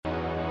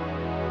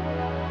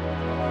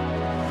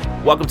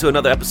Welcome to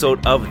another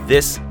episode of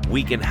This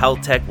Week in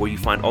Health Tech, where you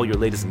find all your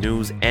latest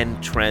news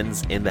and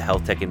trends in the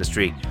health tech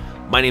industry.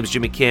 My name is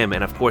Jimmy Kim,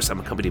 and of course, I'm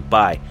accompanied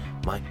by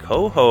my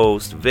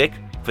co-host, Vic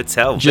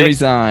Patel.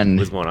 Jimmy-san,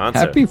 what's going on,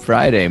 Happy sir?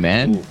 Friday,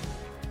 man. Ooh,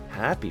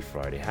 happy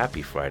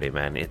Friday,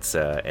 man. It's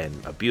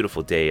and a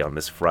beautiful day on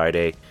this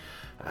Friday.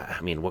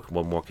 What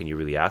more can you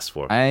really ask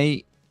for?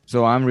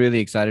 So I'm really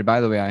excited.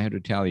 By the way, I had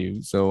to tell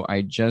you. So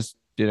I just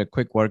did a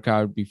quick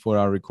workout before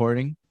our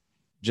recording,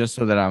 just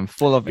so that I'm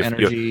full of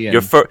energy.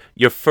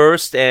 Your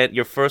first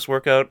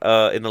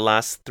workout in the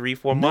last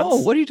 3-4 months? No,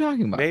 what are you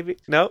talking about? Maybe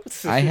no.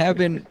 I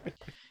haven't.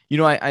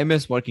 I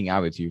miss working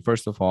out with you,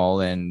 first of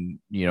all, and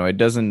it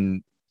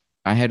doesn't.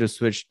 I had to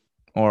switch,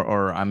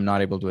 or I'm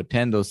not able to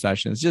attend those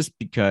sessions just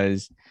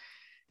because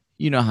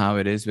you know how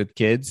it is with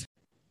kids.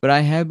 But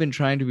I have been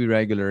trying to be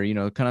regular,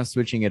 kind of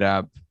switching it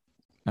up.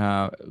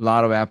 A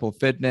lot of Apple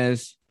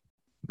Fitness,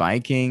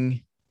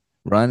 biking,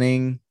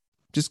 running,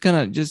 just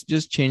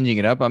changing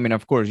it up. I mean,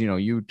 of course,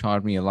 you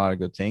taught me a lot of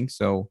good things,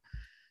 so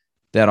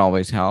that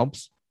always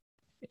helps.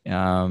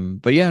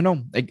 But yeah,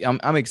 no,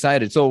 I'm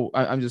excited. So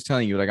I'm just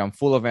telling you, I'm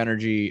full of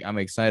energy. I'm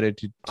excited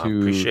to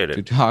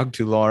talk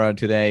to Laura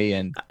today.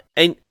 And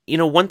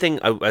one thing,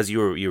 as you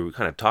were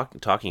kind of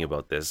talking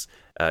about this,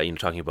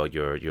 talking about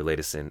your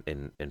latest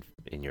in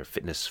your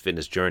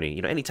fitness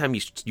journey. Anytime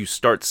you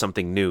start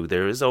something new,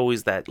 there is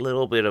always that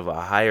little bit of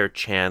a higher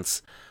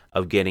chance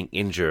of getting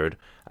injured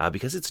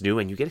because it's new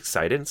and you get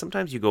excited, and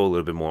sometimes you go a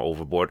little bit more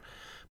overboard.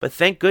 But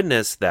thank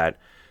goodness that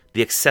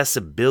the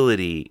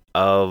accessibility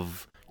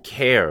of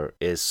care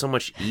is so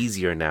much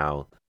easier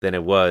now than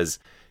it was,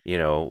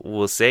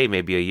 we'll say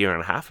maybe a year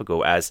and a half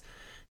ago, as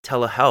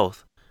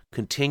telehealth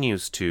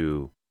continues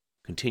to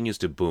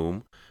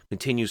boom,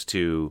 continues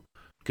to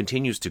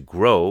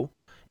grow.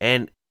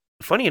 And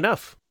funny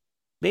enough,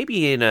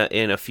 maybe in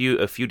a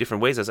few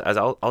different ways, as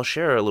I'll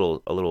share a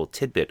little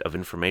tidbit of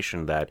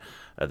information that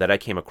I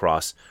came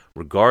across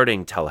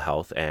regarding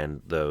telehealth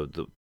and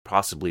the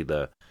possibly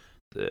the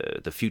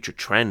future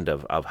trend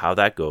of how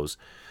that goes.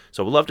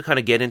 So we'd love to kind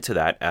of get into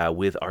that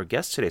with our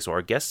guest today. So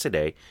our guest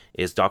today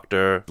is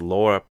Dr.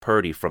 Laura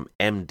Purdy from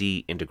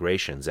MD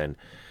Integrations. And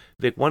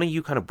Vic, why don't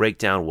you kind of break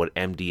down what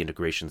MD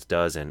Integrations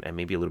does and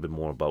maybe a little bit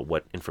more about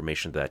what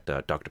information that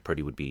Dr.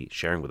 Purdy would be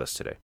sharing with us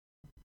today?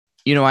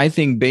 I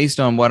think based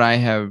on what I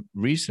have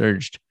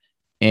researched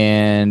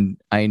and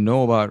I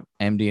know about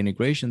MD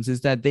Integrations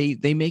is that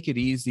they make it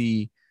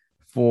easy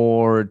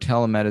for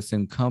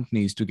telemedicine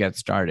companies to get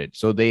started.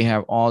 So they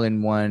have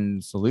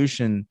all-in-one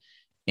solution,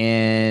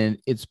 and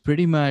it's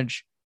pretty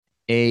much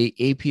a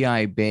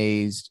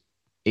API-based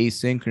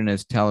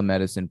asynchronous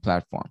telemedicine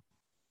platform,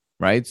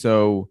 right?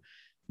 So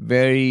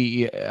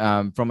very,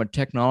 from a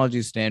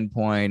technology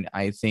standpoint,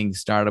 I think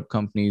startup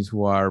companies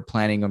who are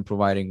planning on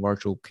providing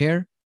virtual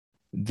care,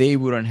 they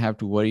wouldn't have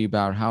to worry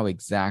about how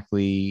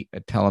exactly a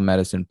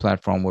telemedicine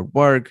platform would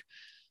work.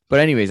 But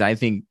anyways, I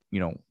think,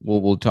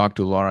 we'll talk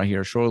to Laura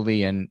here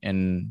shortly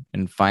and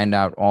find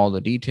out all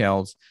the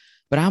details.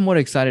 But I'm more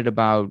excited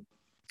about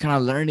kind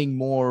of learning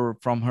more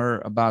from her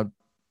about,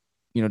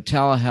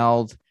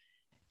 telehealth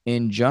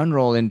in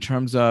general in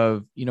terms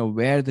of,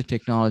 where the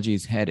technology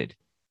is headed,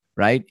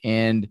 right?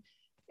 And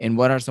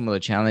what are some of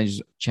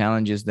the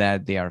challenges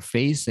that they are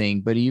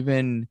facing, but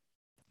even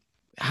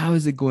how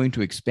is it going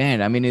to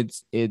expand? I mean,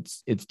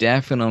 it's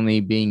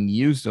definitely being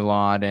used a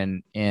lot,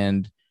 and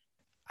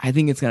I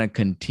think it's going to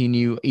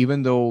continue,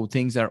 even though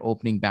things are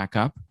opening back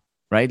up,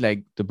 right?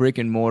 Like the brick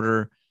and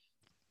mortar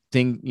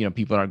thing,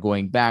 people are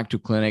going back to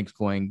clinics,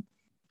 going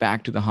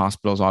back to the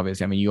hospitals.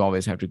 Obviously, I mean, you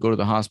always have to go to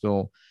the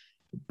hospital,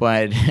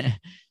 but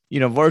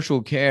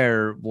virtual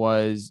care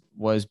was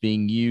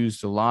being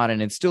used a lot,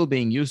 and it's still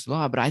being used a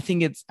lot. But I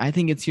think it's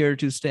here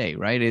to stay,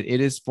 right?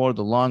 It is for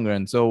the long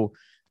run. So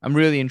I'm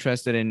really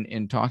interested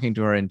in talking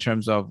to her in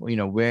terms of,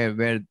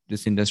 where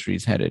this industry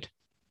is headed.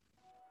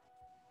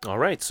 All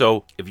right.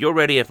 So if you're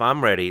ready, if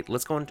I'm ready,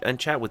 let's go and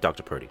chat with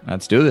Dr. Purdy.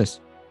 Let's do this.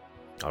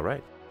 All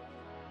right.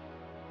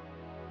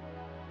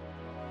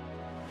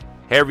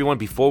 Hey, everyone.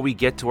 Before we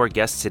get to our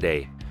guest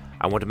today,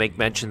 I want to make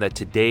mention that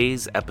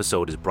today's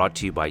episode is brought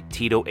to you by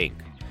Tito Inc.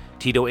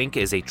 Tito Inc.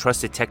 is a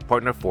trusted tech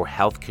partner for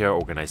healthcare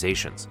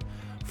organizations.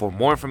 For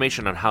more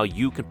information on how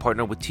you can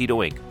partner with Tito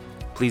Inc.,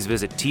 please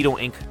visit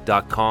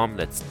TitoInc.com.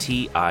 That's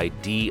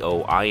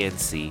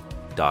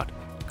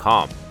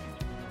TIDOINC.com.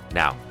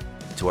 Now,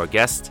 to our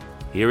guest,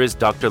 here is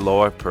Dr.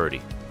 Laura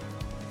Purdy.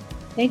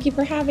 Thank you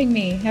for having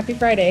me. Happy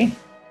Friday.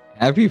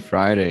 Happy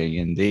Friday,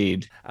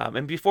 indeed.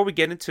 And before we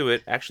get into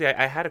it, actually,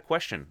 I had a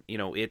question.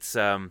 It's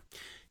kind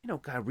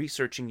of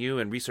researching you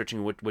and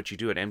researching what you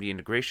do at MD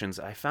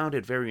Integrations. I found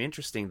it very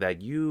interesting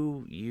that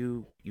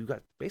you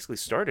got basically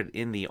started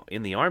in the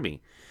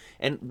Army,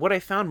 and what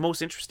I found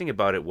most interesting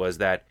about it was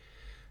that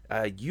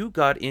you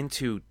got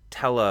into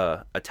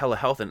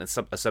telehealth, and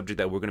a subject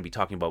that we're going to be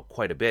talking about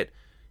quite a bit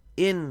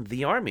in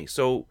the Army.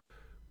 So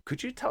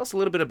Could you tell us a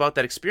little bit about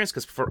that experience?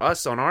 Because for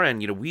us on our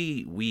end,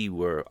 we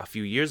were a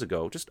few years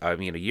ago, a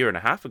year and a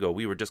half ago,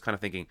 we were just kind of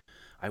thinking,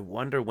 I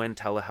wonder when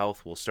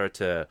telehealth will start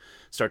to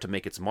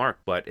make its mark.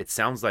 But it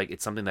sounds like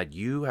it's something that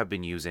you have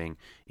been using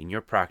in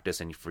your practice,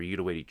 and for you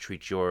to really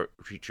treat your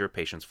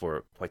patients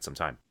for quite some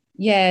time.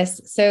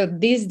 Yes. So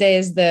these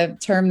days, the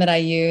term that I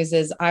use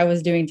is I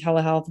was doing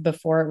telehealth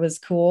before it was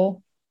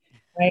cool,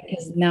 right?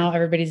 Because now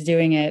everybody's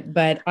doing it.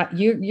 But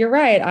you're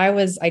right.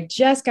 I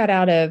just got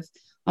out of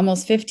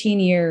almost 15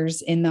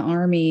 years in the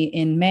Army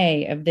in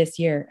May of this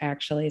year,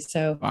 actually.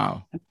 So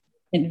Wow. I'm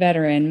a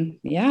veteran.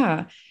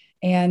 Yeah.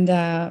 And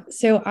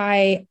so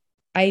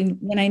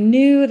when I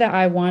knew that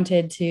I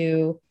wanted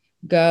to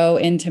go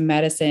into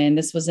medicine,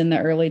 this was in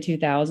the early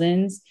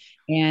 2000s,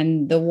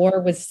 and the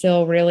war was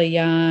still really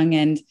young.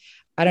 And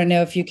I don't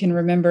know if you can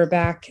remember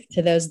back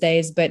to those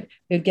days, but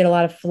we'd get a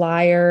lot of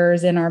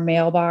flyers in our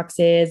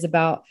mailboxes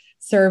about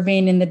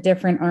serving in the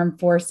different armed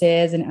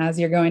forces. And as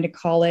you're going to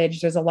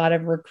college, there's a lot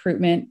of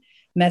recruitment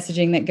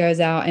messaging that goes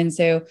out. And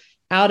so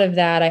out of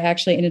that, I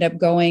actually ended up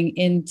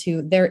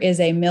there is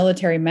a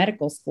military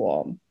medical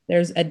school.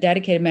 There's a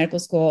dedicated medical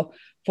school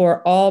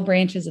for all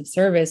branches of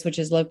service, which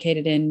is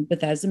located in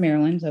Bethesda,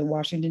 Maryland, so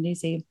Washington,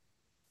 D.C.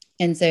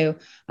 And so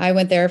I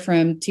went there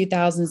from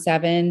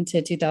 2007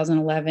 to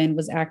 2011,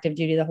 was active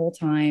duty the whole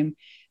time.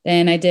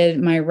 Then I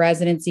did my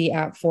residency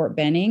at Fort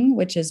Benning,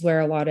 which is where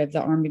a lot of the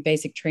Army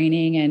basic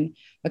training and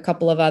a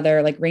couple of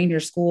other like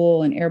Ranger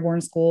School and Airborne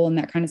School and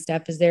that kind of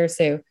stuff is there.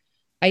 So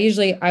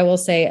I will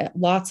say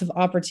lots of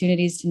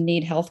opportunities to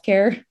need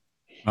healthcare.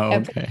 Oh,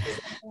 okay.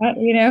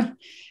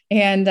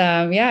 And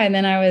and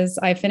then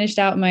I finished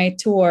out my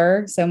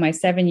tour. So my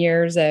 7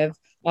 years of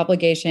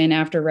obligation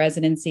after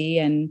residency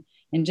and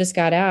just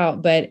got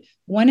out. But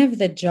one of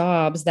the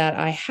jobs that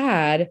I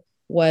had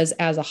was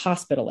as a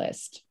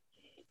hospitalist,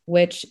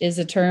 which is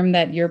a term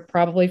that you're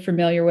probably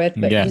familiar with.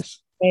 But yes.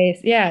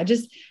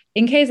 Just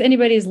in case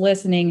anybody's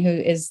listening who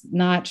is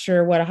not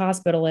sure what a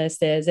hospitalist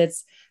is,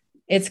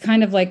 it's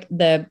kind of like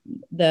the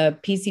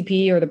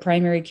PCP or the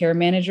primary care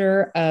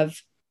manager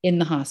in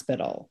the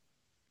hospital,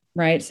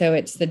 right? So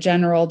it's the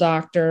general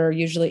doctor,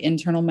 usually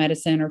internal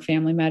medicine or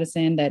family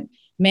medicine, that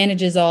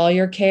manages all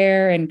your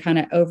care and kind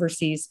of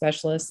oversees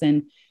specialists.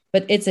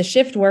 But it's a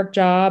shift work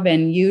job.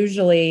 And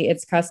usually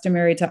it's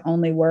customary to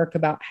only work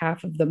about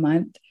half of the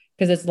month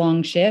because it's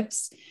long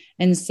shifts.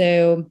 And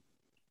so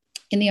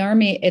in the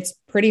Army, it's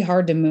pretty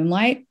hard to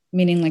moonlight,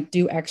 meaning like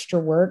do extra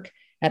work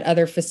at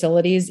other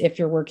facilities if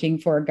you're working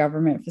for a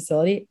government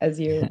facility, as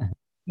you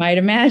might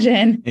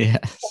imagine.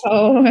 Yes.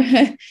 So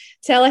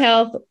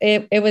telehealth,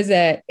 it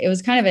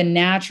was kind of a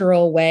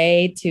natural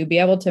way to be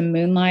able to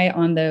moonlight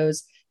on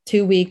those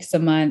 2 weeks a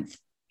month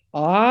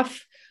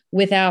off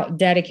without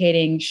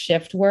dedicating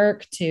shift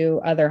work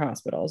to other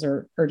hospitals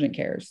or urgent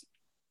cares.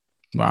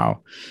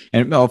 Wow.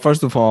 And well,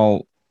 first of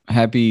all,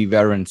 happy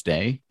Veterans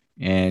Day.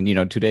 And,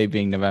 today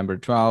being November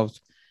 12th.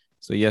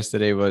 So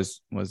yesterday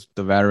was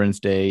the Veterans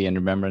Day and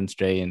Remembrance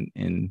Day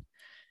in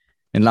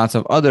lots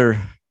of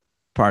other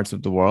parts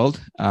of the world.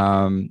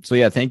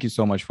 Thank you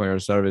so much for your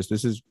service.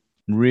 This is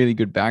really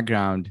good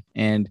background.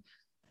 And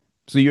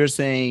so you're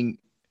saying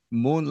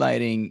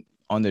moonlighting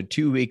on the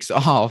 2 weeks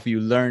off, you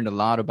learned a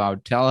lot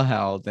about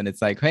telehealth, and it's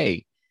like,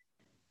 hey,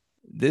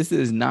 this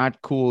is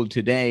not cool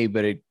today,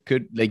 but it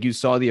could, like, you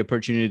saw the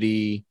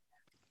opportunity,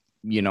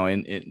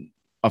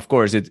 of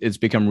course, it's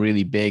become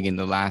really big in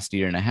the last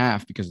year and a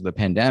half because of the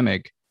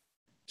pandemic.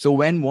 So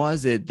when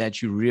was it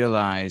that you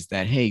realized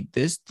that, hey,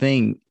 this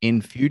thing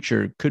in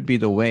future could be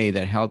the way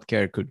that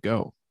healthcare could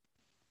go?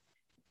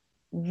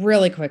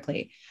 Really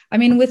quickly. I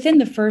mean, within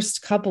the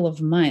first couple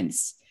of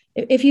months,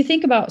 if you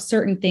think about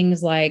certain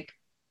things like,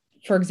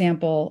 for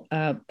example,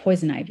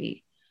 poison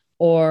ivy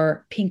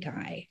or pink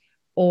eye,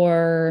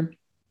 or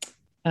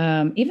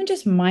even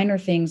just minor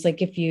things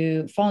like if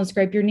you fall and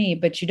scrape your knee,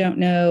 but you don't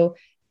know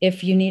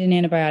if you need an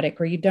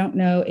antibiotic or you don't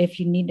know if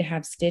you need to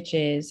have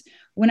stitches.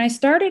 When I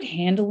started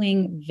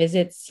handling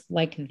visits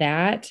like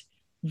that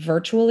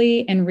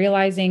virtually and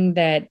realizing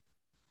that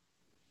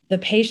the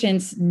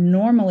patients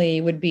normally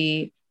would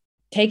be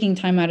taking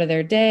time out of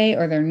their day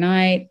or their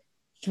night,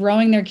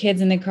 throwing their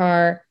kids in the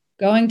car,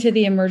 going to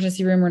the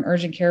emergency room or an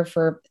urgent care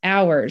for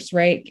hours,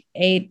 right?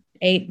 8,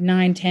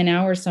 9, 10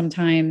 hours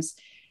sometimes,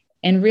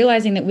 and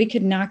realizing that we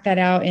could knock that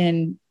out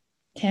in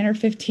 10 or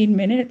 15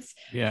 minutes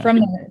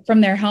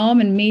from their home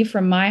and me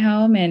from my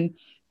home. And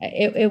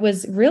it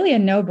was really a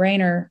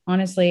no-brainer.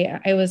 Honestly,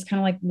 it was kind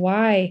of like,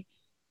 why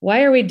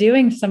are we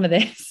doing some of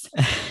this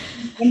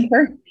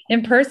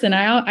in person?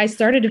 I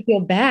started to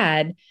feel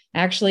bad,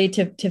 actually,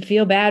 to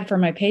feel bad for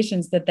my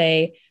patients that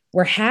they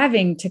were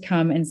having to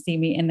come and see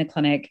me in the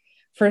clinic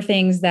for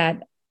things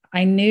that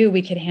I knew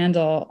we could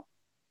handle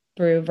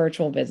through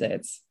virtual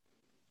visits.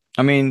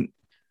 I mean,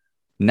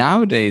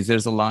 nowadays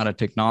there's a lot of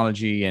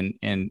technology and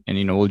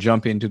we'll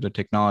jump into the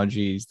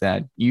technologies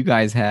that you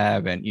guys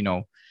have. And,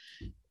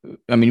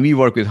 I mean, we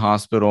work with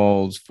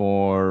hospitals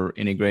for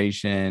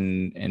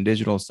integration and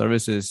digital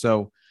services.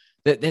 So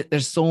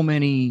there's so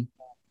many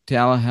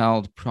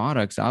telehealth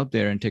products out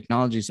there and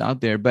technologies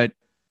out there, but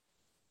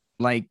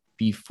like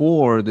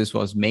before this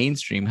was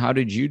mainstream? How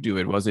did you do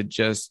it? Was it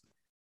just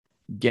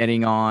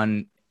getting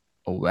on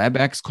a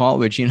WebEx call,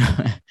 which,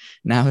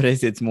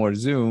 nowadays it's more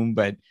Zoom,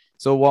 but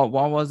so what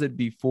was it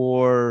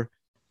before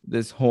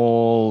this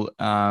whole,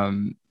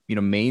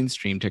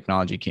 mainstream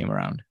technology came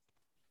around?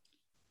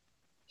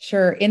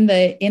 Sure. In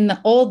the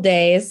old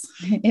days,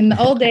 in the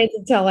old days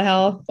of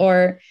telehealth,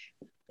 or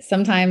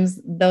sometimes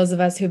those of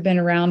us who've been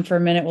around for a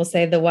minute will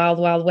say the wild,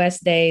 wild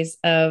west days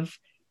of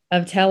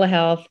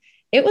telehealth,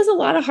 it was a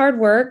lot of hard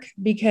work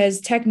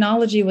because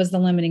technology was the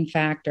limiting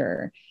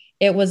factor.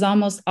 It was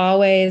almost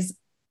always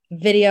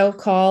video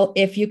call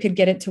if you could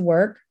get it to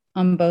work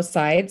on both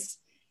sides,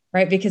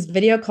 right? Because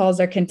video calls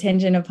are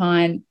contingent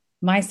upon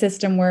my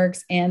system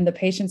works and the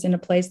patient's in a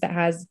place that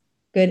has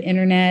good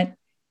internet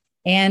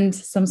and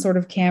some sort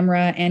of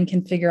camera and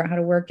can figure out how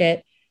to work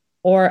it,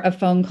 or a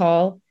phone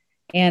call.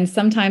 And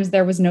sometimes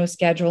there was no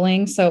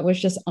scheduling. So it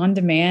was just on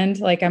demand.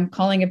 Like I'm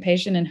calling a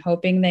patient and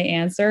hoping they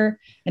answer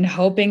and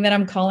hoping that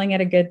I'm calling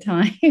at a good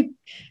time.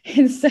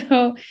 And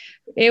so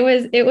it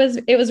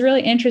was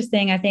really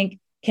interesting. I think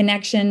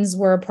connections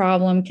were a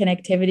problem.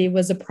 Connectivity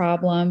was a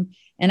problem.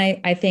 And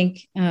I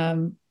think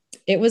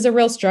it was a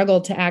real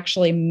struggle to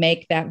actually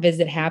make that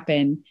visit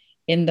happen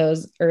in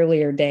those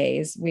earlier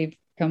days. We've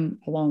come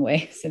a long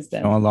way since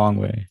then. Oh, a long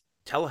way.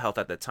 Telehealth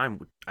at that time,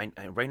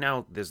 right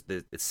now,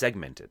 it's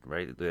segmented,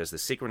 right? There's the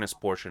synchronous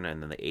portion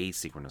and then the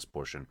asynchronous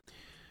portion.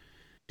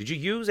 Did you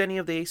use any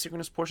of the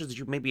asynchronous portions? Did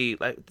you maybe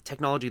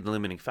technology the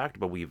limiting factor?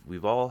 But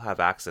we've all have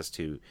access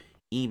to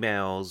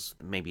emails,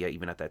 maybe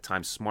even at that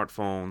time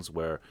smartphones,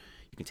 where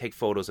you can take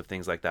photos of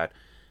things like that.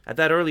 At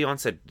that early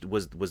onset,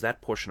 was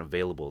that portion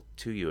available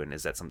to you, and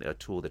is that a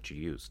tool that you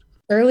used?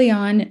 Early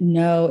on,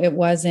 no, it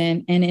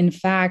wasn't. And in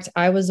fact,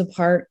 I was a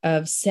part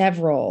of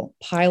several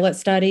pilot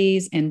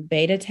studies and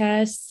beta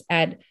tests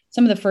at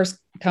some of the first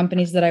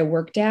companies that I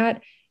worked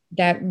at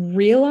that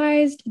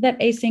realized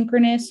that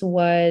asynchronous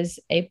was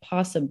a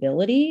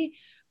possibility,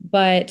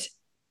 but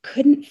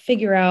couldn't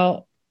figure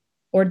out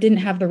or didn't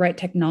have the right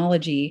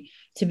technology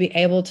to be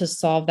able to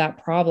solve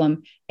that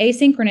problem.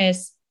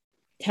 Asynchronous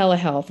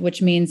telehealth,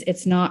 which means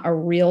it's not a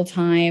real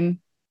time,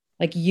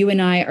 like you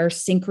and I are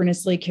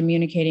synchronously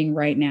communicating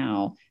right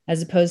now,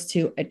 as opposed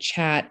to a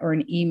chat or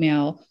an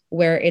email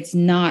where it's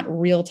not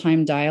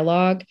real-time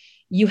dialogue.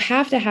 You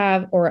have to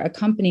have, or a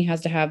company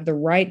has to have the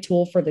right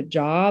tool for the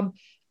job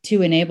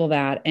to enable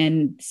that.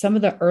 And some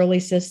of the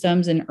early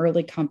systems and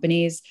early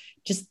companies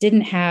just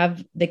didn't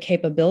have the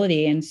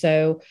capability. And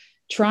so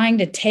trying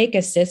to take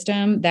a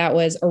system that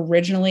was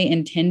originally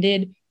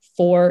intended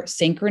for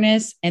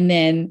synchronous and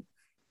then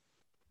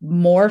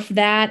morph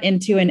that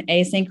into an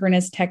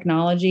asynchronous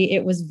technology,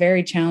 it was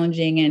very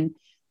challenging. And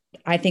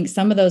I think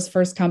some of those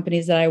first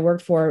companies that I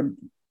worked for,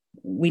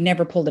 we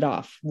never pulled it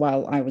off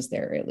while I was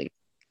there, at least.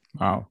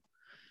 Wow.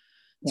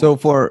 Yeah.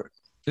 So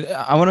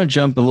I want to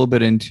jump a little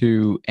bit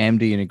into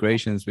MD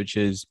Integrations, which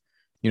is,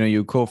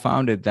 you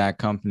co-founded that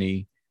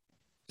company.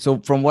 So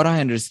from what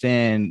I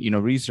understand,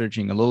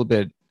 researching a little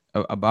bit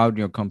about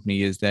your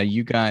company is that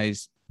you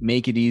guys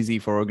make it easy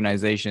for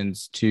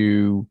organizations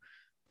to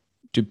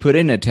put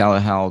in a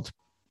telehealth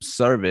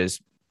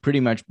service pretty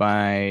much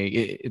by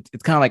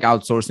it's kind of like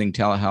outsourcing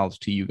telehealth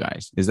to you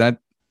guys. Is that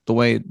the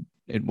way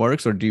it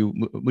works? Or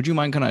would you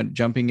mind kind of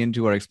jumping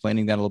into or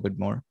explaining that a little bit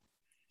more?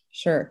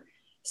 Sure.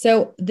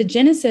 So the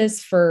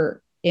genesis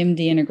for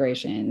MD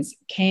Integrations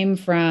came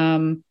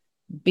from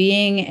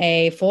being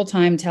a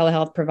full-time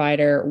telehealth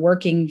provider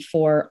working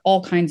for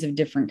all kinds of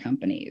different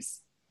companies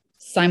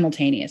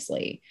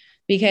simultaneously,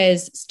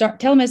 because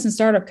telemedicine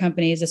startup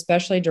companies,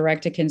 especially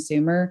direct to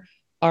consumer,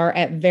 are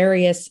at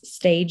various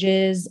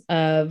stages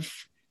of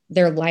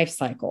their life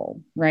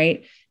cycle,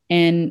 right?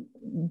 And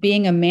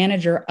being a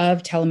manager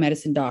of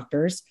telemedicine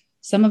doctors,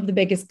 some of the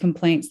biggest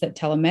complaints that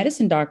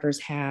telemedicine doctors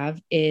have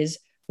is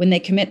when they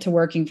commit to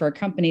working for a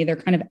company, they're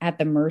kind of at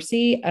the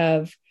mercy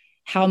of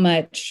how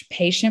much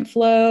patient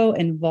flow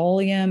and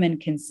volume and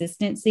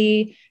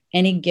consistency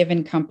any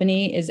given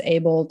company is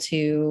able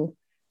to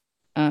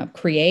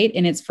create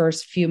in its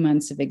first few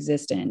months of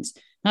existence.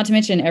 Not to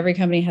mention, every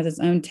company has its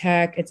own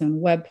tech, its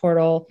own web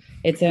portal,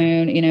 its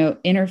own,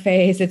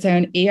 interface, its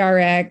own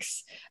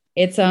ERX,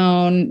 its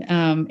own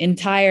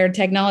entire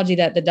technology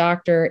that the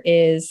doctor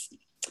is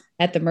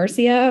at the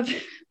mercy of, for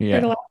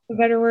the lack of a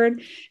better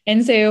word.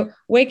 And so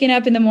waking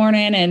up in the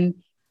morning and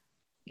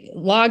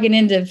logging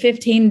into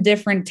 15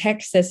 different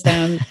tech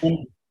systems.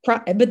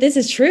 But this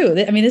is true.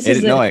 I mean,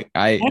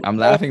 I'm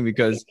laughing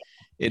because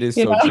it is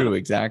so true.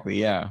 Exactly.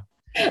 Yeah.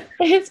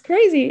 It's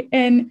crazy.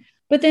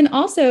 But then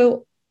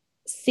also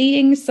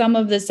seeing some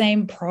of the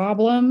same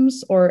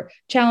problems or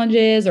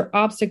challenges or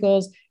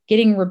obstacles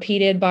getting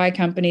repeated by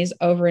companies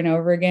over and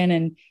over again,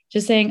 and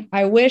just saying,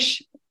 I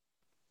wish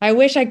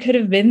I could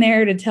have been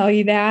there to tell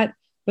you that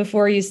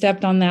before you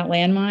stepped on that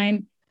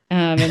landmine.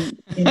 And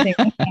things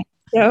like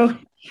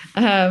that.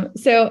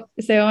 So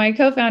my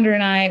co-founder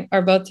and I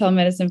are both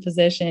telemedicine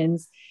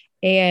physicians,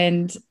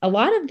 and a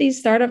lot of these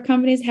startup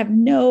companies have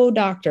no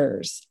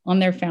doctors on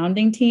their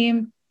founding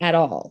team at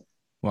all.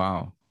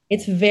 Wow.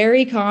 it's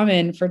very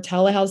common for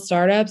telehealth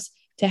startups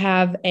to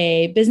have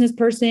a business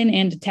person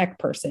and a tech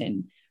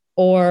person,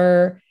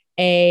 or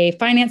a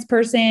finance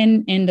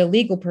person and a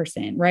legal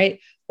person, right?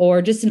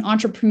 Or just an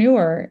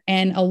entrepreneur.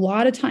 And a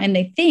lot of time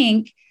they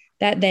think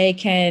that they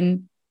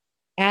can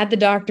add the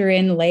doctor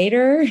in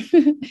later.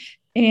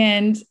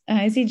 And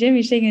I see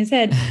Jimmy shaking his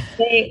head.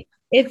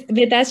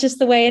 But that's just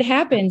the way it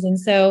happens. And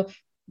so,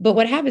 but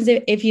what happens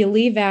if you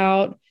leave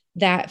out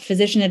that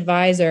physician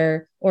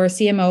advisor or a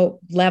CMO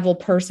level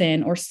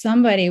person or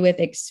somebody with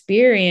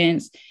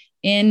experience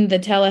in the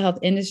telehealth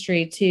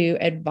industry to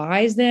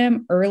advise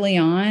them early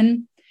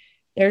on?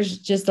 There's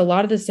just a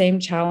lot of the same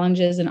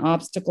challenges and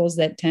obstacles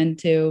that tend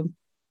to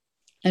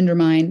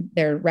undermine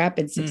their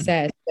rapid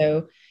success.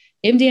 So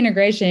MD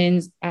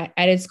Integrations at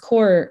its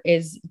core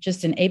is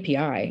just an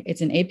API.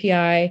 It's an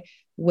API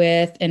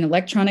with an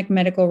electronic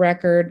medical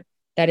record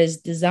that is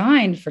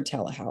designed for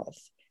telehealth,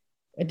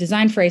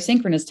 designed for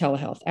asynchronous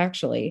telehealth,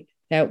 actually,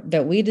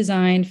 that we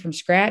designed from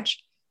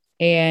scratch.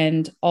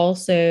 And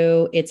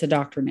also it's a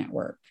doctor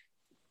network.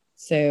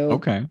 So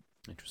Okay.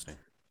 Interesting.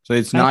 So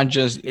it's not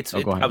just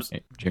Go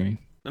ahead, Jerry.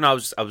 No, I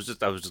was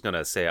just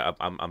gonna say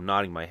I'm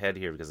nodding my head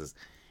here because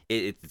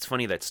it's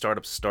funny that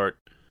startups start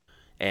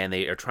and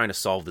they are trying to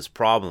solve this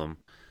problem,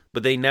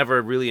 but they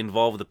never really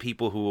involve the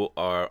people who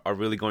are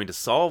really going to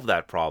solve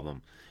that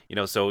problem.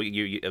 So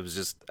I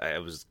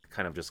was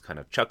kind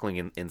of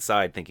chuckling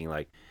inside, thinking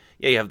like,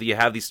 yeah, you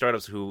have these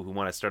startups who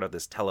want to start up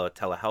this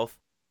telehealth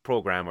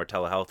program or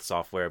telehealth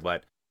software,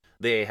 but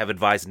they have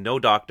advised no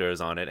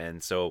doctors on it,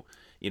 and so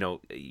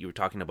you were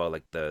talking about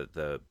like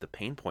the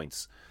pain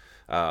points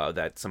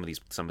that some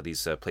of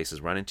these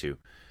places run into.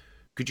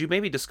 Could you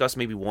maybe discuss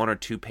maybe one or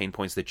two pain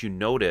points that you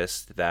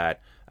noticed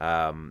that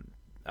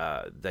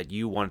that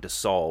you wanted to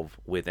solve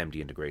with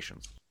MD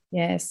Integrations?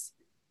 Yes.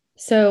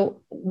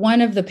 So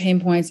one of the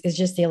pain points is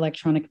just the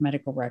electronic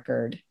medical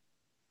record.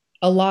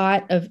 A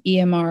lot of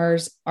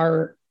EMRs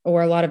or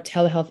a lot of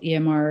telehealth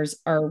EMRs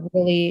are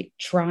really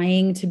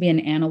trying to be an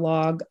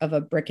analog of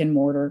a brick and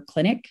mortar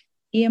clinic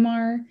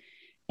EMR,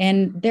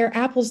 and they're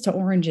apples to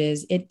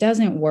oranges. It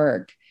doesn't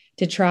work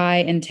to try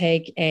and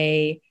take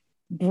a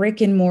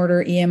brick and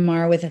mortar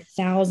EMR with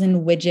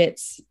 1,000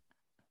 widgets.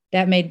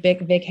 That made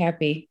Vic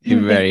happy.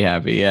 You're very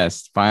happy.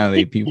 Yes.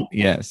 Finally, people.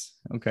 Yes.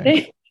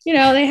 Okay.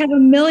 They have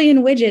 1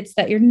 million widgets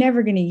that you're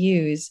never going to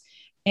use.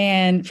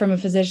 And from a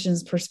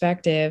physician's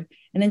perspective,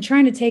 and then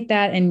trying to take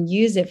that and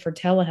use it for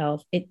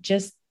telehealth,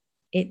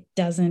 it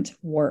doesn't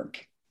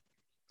work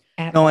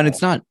at all. And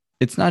it's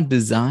not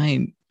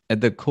designed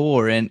at the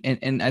core. And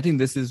I think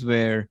this is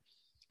where,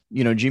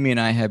 Jimmy and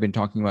I have been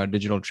talking about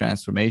digital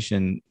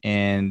transformation,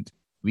 and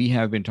we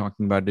have been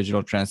talking about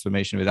digital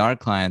transformation with our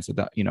clients, with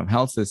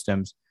health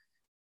systems,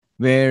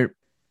 where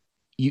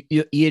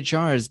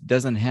EHRs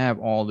doesn't have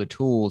all the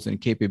tools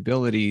and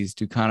capabilities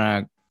to kind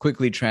of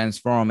quickly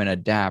transform and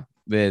adapt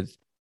with,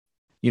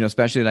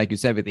 especially like you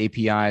said, with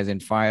APIs and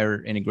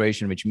FHIR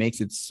integration, which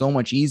makes it so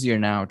much easier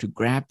now to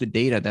grab the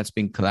data that's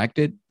being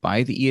collected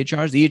by the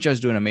EHRs. The EHRs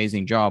do an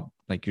amazing job.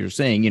 Like you're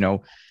saying,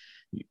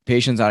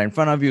 patients are in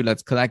front of you.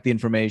 Let's collect the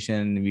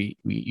information.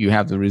 You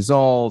have the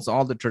results,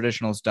 all the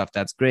traditional stuff.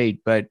 That's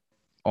great. But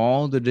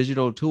all the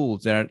digital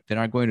tools that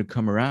are going to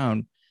come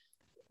around,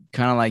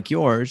 kind of like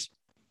yours,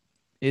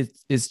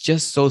 it's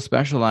just so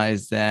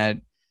specialized that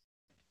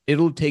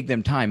it'll take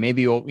them time,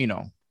 maybe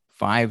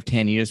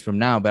 5-10 years from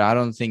now, but I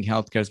don't think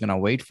healthcare is going to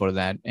wait for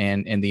that,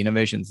 and the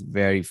innovation is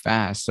very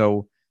fast.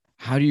 So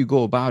how do you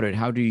go about it?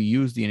 How do you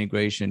use the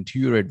integration to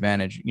your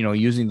advantage,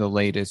 using the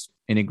latest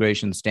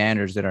integration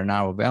standards that are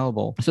now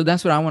available? So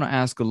that's what I want to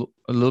ask a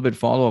little bit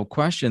follow-up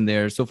question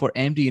there. So for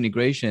MD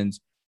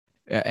integrations,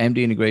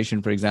 MD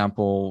integration, for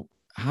example,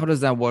 how does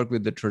that work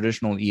with the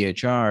traditional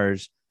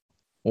EHRs?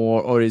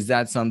 Or is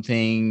that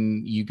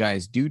something you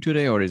guys do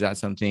today, or is that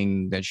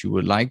something that you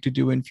would like to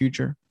do in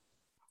future?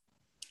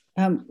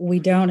 We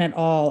don't at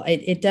all.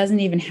 It doesn't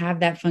even have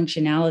that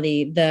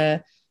functionality.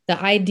 The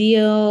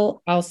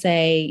ideal, I'll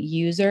say,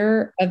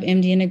 user of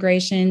MD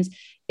Integrations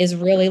is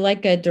really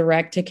like a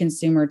direct to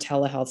consumer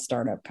telehealth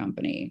startup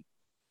company.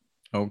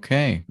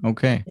 Okay.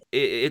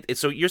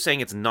 So you're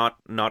saying it's not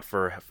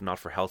for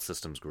health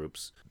systems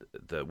groups.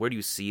 Where do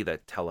you see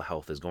that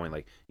telehealth is going?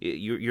 Like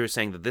you're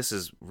saying that this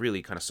is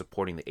really kind of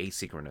supporting the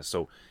asynchronous.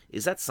 So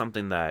is that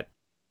something that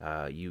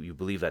you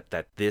believe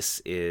that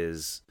this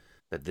is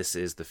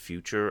the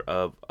future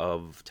of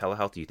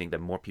telehealth? Do you think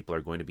that more people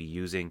are going to be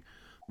using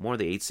more of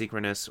the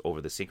asynchronous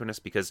over the synchronous?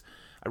 Because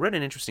I read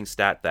an interesting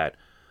stat that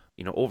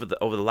over the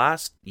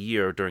last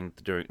year during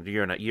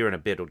year and a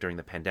bit during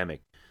the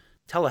pandemic,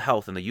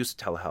 telehealth and the use of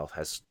telehealth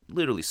has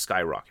literally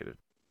skyrocketed.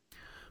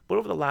 But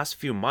over the last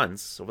few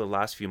months,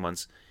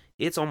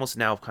 it's almost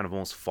now kind of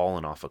almost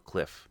fallen off a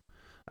cliff.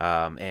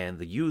 And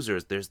the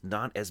users, there's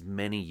not as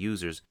many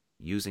users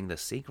using the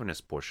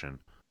synchronous portion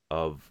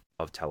of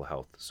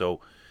telehealth.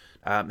 So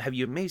have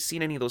you maybe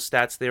seen any of those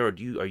stats there, or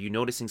are you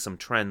noticing some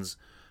trends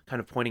kind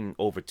of pointing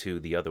over to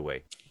the other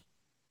way?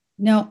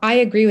 No, I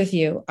agree with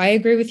you. I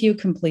agree with you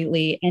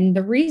completely. And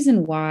the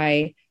reason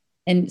why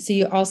And so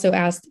you also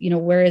asked,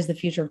 where is the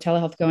future of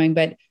telehealth going?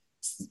 But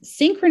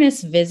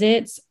synchronous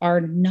visits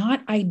are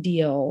not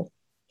ideal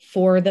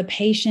for the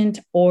patient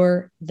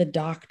or the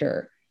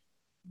doctor.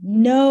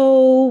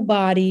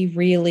 Nobody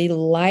really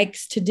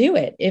likes to do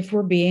it, if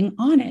we're being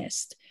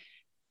honest.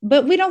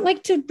 But we don't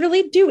like to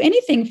really do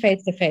anything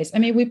face to face. I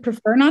mean, we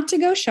prefer not to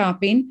go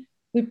shopping.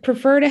 We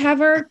prefer to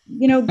have our,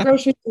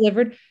 groceries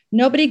delivered.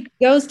 Nobody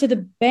goes to the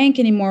bank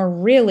anymore,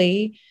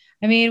 really.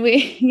 I mean,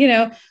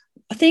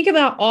 think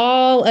about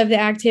all of the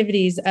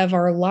activities of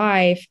our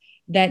life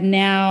that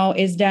now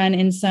is done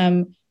in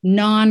some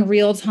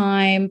non-real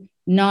time,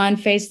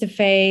 non-face to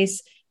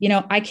face.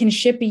 I can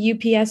ship a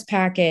UPS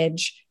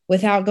package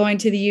without going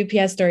to the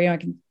UPS store. I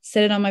can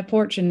set it on my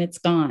porch and it's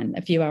gone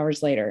a few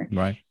hours later.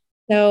 Right.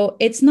 So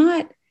it's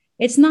not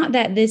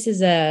that this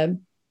is a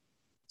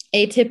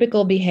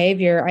atypical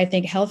behavior. I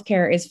think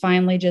healthcare is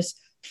finally just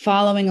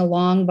following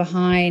along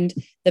behind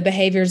the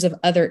behaviors of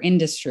other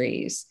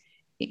industries,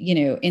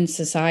 in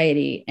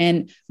society.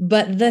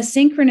 But the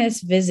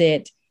synchronous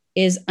visit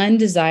is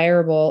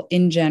undesirable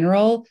in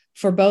general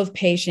for both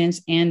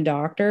patients and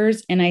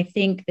doctors. And I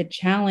think the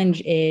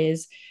challenge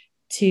is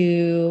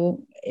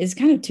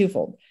kind of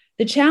twofold.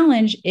 The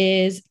challenge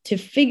is to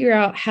figure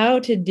out how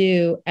to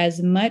do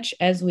as much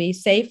as we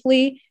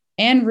safely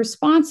and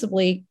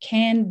responsibly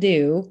can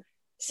do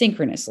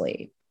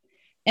synchronously.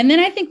 And then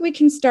I think we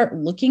can start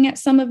looking at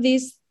some of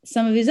these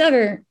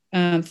other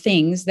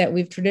things that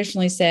we've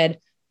traditionally said,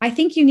 I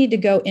think you need to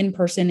go in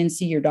person and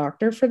see your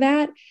doctor for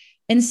that,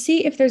 and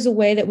see if there's a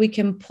way that we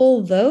can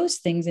pull those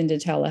things into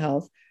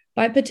telehealth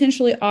by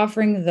potentially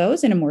offering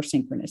those in a more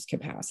synchronous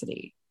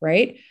capacity,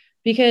 right?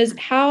 Because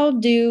how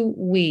do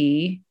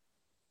we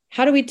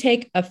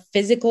take a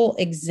physical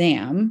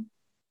exam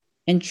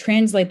and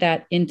translate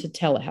that into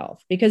telehealth?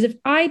 Because if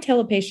I tell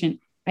a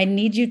patient, I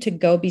need you to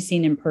go be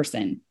seen in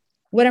person,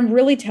 what I'm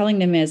really telling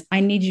them is,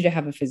 I need you to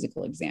have a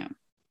physical exam.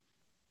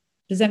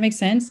 Does that make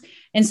sense?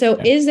 And so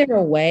is there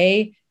a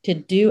way to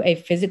do a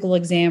physical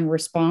exam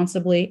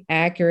responsibly,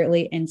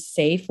 accurately, and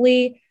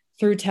safely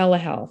through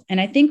telehealth?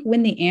 And I think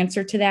when the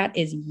answer to that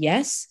is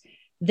yes,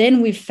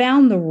 then we've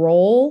found the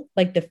role,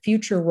 like the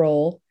future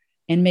role,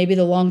 and maybe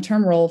the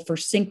long-term role for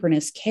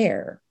synchronous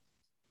care.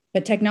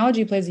 But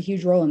technology plays a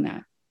huge role in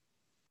that.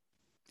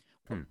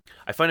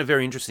 I find it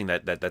very interesting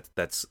that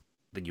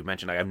you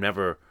mentioned.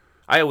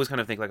 I always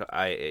kind of think like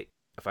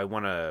if I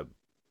want to,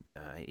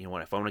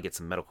 if I want to get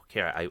some medical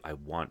care, I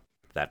want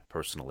that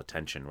personal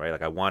attention, right?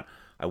 Like I want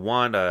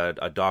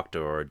a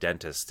doctor or a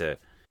dentist to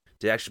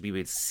actually be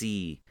able to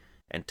see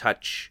and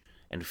touch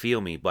and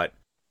feel me. But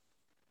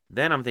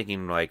then I'm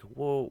thinking like,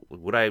 well,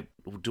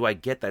 do I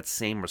get that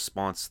same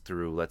response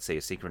through, let's say,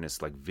 a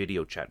synchronous like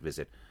video chat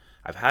visit?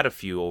 I've had a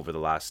few over the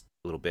last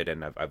little bit,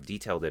 and I've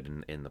detailed it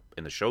in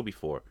the show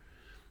before.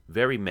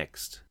 Very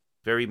mixed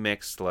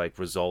like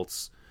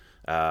results.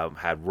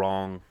 Had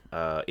wrong,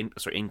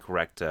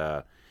 incorrect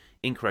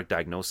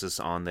diagnosis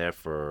on there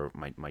for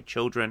my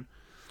children,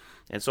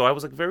 and so I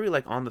was like very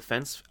like on the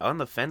fence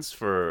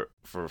for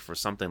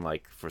something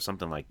like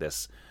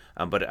this.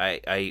 But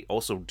I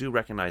also do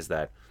recognize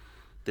that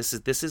this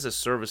is a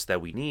service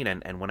that we need,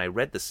 and when I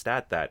read the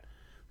stat that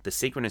the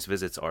synchronous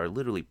visits are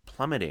literally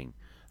plummeting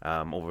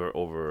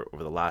over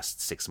the last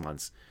 6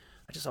 months,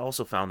 I just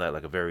also found that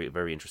like a very,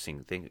 very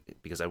interesting thing,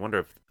 because I wonder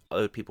if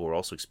other people were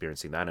also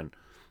experiencing that. And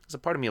as a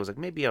part of me, I was like,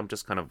 maybe I'm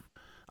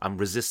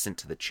resistant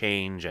to the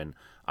change and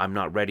I'm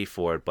not ready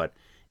for it, but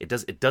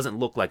it doesn't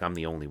look like I'm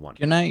the only one.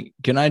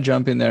 Can I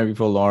jump in there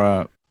before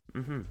Laura,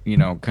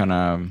 kind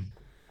of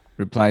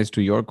replies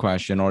to your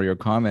question or your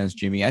comments,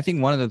 Jimmy? I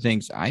think one of the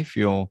things I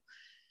feel,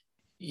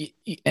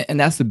 and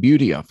that's the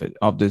beauty of it,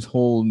 of this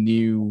whole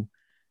new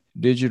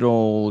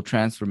digital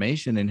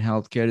transformation in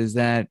healthcare, is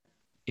that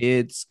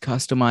it's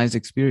customized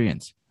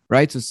experience,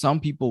 right? So some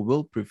people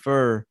will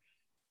prefer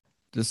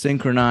the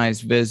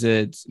synchronized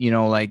visits,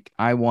 like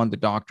I want the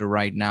doctor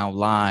right now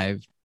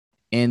live.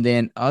 And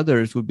then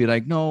others would be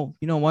like, no,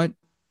 you know what?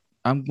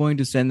 I'm going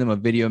to send them a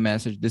video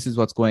message. This is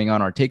what's going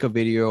on, or take a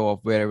video of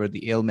wherever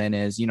the ailment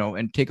is,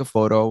 and take a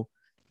photo,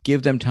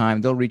 give them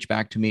time. They'll reach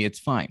back to me. It's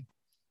fine.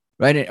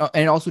 Right. And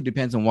it also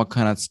depends on what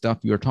kind of stuff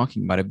you're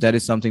talking about. If that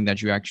is something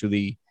that you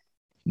actually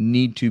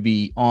need to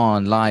be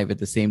on live at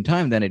the same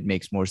time, then it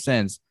makes more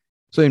sense.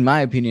 So in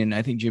my opinion,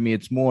 I think, Jimmy,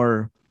 it's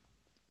more,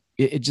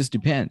 it just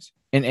depends.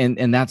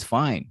 And that's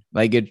fine.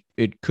 Like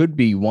it could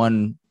be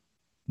one,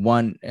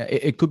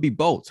 it could be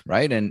both,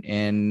 right?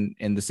 And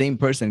the same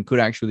person could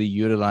actually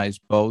utilize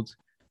both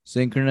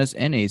synchronous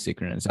and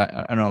asynchronous.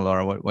 I don't know,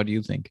 Laura, what do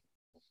you think?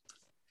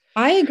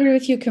 I agree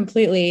with you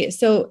completely.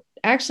 So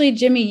actually,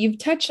 Jimmy, you've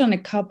touched on a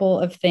couple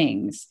of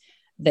things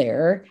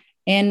there.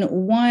 And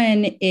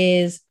one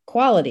is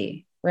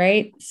quality,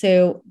 right?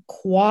 So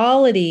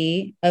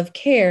quality of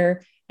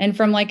care. And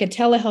from like a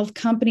telehealth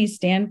company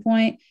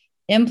standpoint,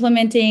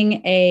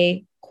 implementing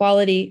a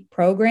quality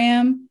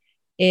program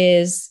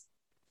is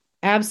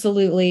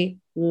absolutely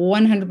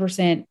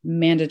 100%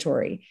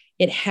 mandatory.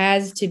 It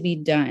has to be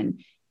done.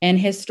 And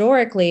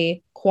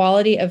historically,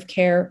 quality of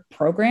care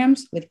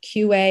programs with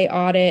QA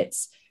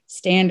audits,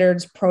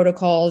 standards,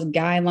 protocols,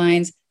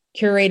 guidelines,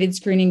 curated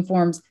screening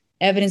forms,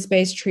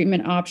 evidence-based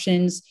treatment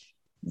options.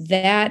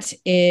 That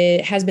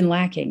has been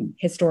lacking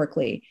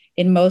historically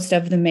in most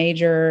of the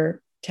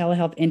major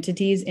telehealth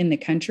entities in the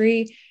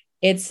country.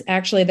 It's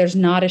actually, there's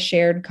not a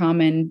shared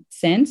common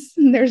sense.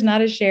 There's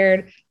not a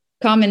shared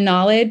common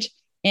knowledge.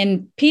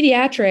 And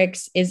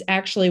pediatrics is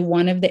actually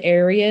one of the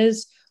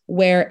areas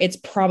where it's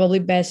probably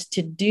best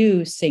to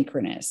do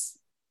synchronous,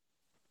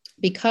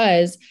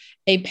 because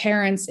a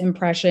parent's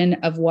impression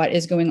of what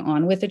is going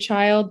on with a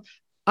child.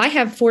 I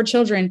have 4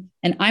 children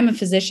and I'm a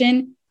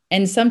physician,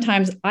 and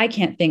sometimes I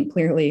can't think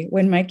clearly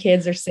when my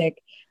kids are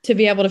sick to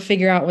be able to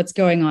figure out what's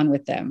going on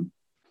with them.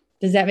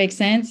 Does that make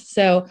sense?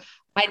 So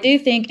I do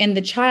think, and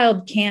the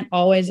child can't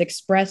always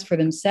express for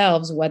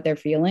themselves what they're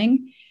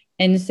feeling.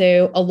 And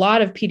so a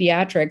lot of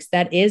pediatrics,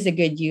 that is a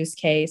good use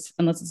case,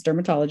 unless it's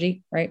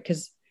dermatology, right?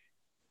 Because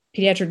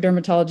pediatric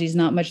dermatology is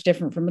not much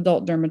different from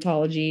adult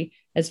dermatology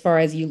as far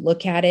as you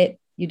look at it,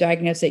 you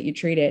diagnose it, you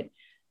treat it.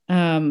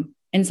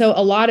 And so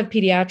a lot of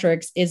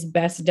pediatrics is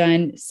best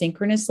done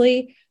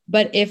synchronously.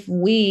 But if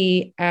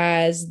we,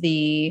 as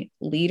the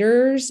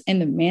leaders and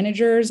the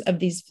managers of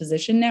these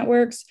physician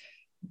networks,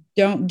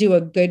 don't do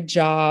a good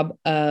job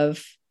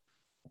of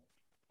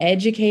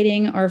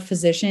educating our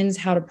physicians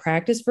how to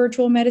practice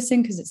virtual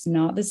medicine, because it's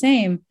not the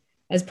same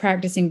as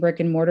practicing brick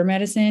and mortar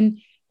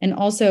medicine, and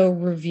also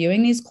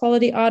reviewing these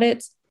quality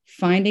audits,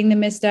 finding the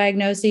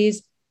misdiagnoses,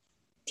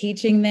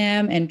 teaching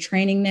them and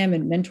training them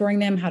and mentoring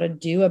them how to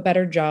do a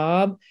better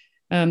job,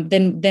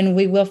 then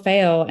we will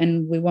fail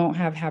and we won't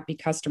have happy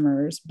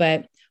customers.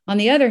 But on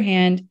the other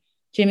hand,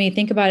 Jimmy,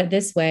 think about it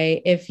this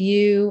way. If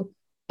you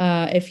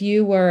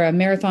were a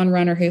marathon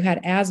runner who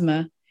had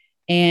asthma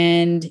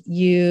and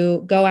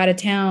you go out of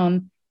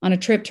town on a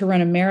trip to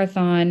run a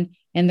marathon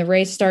and the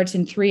race starts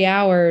in 3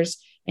 hours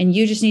and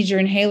you just need your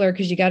inhaler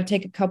because you got to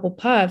take a couple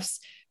puffs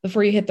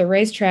before you hit the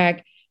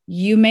racetrack,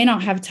 you may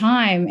not have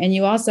time. And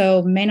you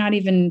also may not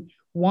even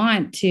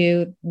want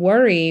to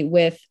worry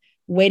with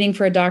waiting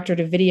for a doctor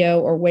to video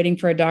or waiting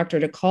for a doctor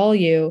to call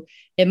you.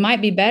 It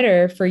might be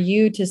better for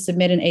you to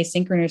submit an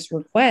asynchronous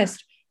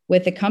request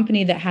with a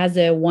company that has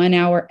a 1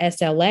 hour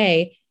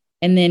SLA,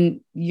 and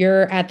then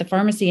you're at the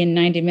pharmacy in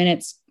 90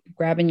 minutes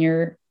grabbing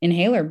your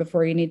inhaler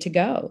before you need to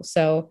go.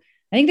 So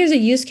I think there's a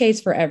use case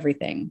for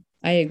everything.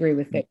 I agree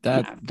with it.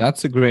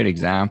 That's a great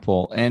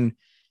example. And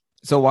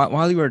so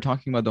while you were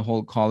talking about the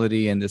whole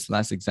quality and this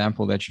last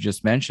example that you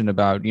just mentioned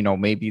about,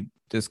 maybe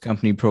this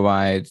company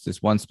provides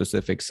this one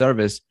specific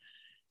service,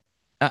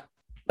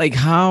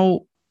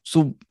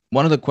 so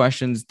one of the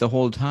questions the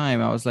whole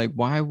time, I was like,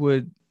 why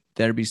would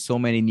there be so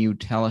many new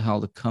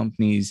telehealth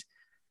companies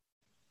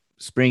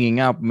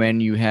springing up when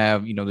you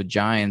have, the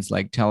giants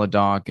like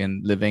Teladoc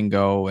and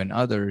Livinggo and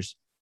others?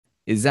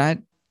 Is that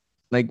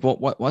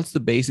what's the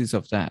basis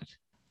of that?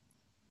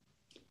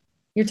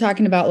 You're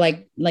talking about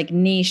like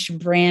niche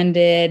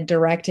branded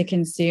direct to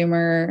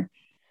consumer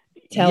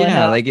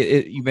telehealth.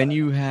 Yeah, when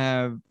you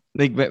have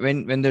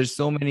when there's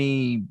so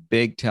many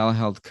big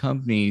telehealth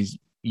companies,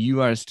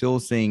 you are still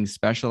seeing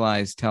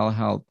specialized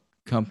telehealth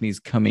companies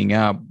coming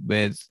up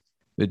with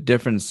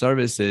different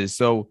services.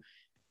 So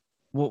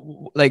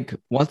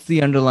what's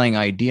the underlying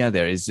idea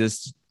there? Is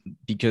this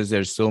because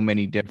there's so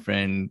many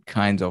different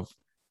kinds of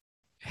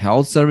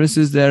health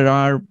services that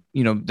are,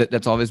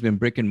 that's always been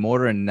brick and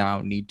mortar and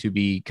now need to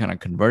be kind of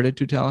converted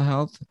to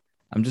telehealth?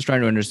 I'm just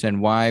trying to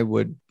understand, why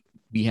would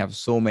we have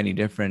so many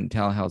different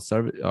telehealth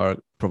service or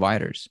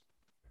providers?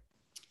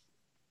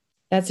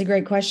 That's a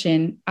great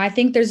question. I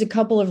think there's a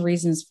couple of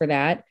reasons for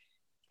that.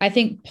 I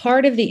think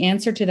part of the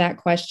answer to that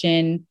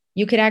question,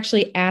 you could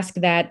actually ask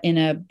that in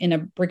a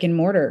brick and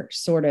mortar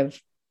sort of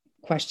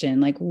question,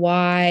 like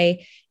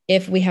why,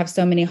 if we have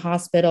so many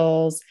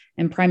hospitals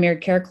and primary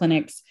care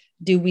clinics,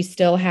 do we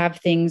still have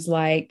things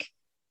like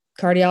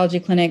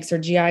cardiology clinics or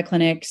GI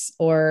clinics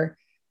or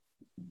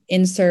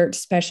insert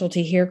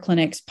specialty here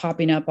clinics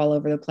popping up all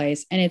over the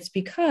place? And it's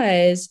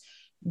because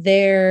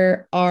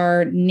there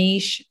are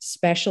niche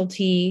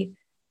specialty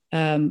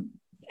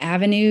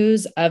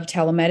avenues of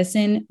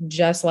telemedicine,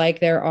 just like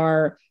there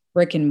are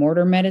brick and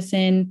mortar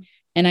medicine.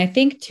 And I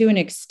think to an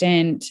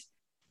extent,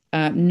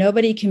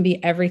 nobody can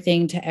be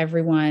everything to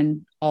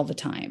everyone all the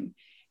time.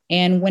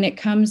 And when it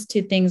comes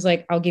to things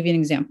like, I'll give you an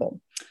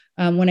example.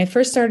 When I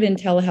first started in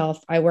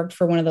telehealth, I worked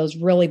for one of those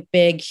really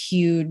big,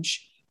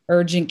 huge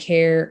urgent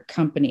care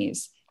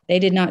companies. They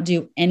did not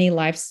do any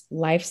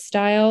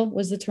lifestyle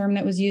was the term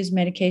that was used,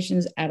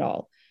 medications at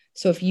all.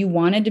 So if you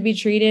wanted to be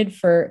treated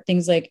for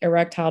things like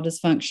erectile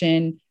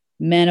dysfunction,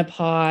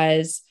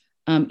 menopause,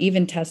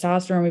 even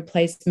testosterone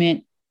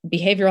replacement,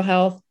 behavioral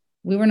health,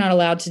 we were not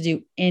allowed to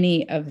do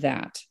any of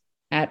that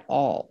at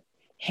all.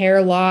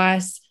 Hair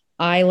loss,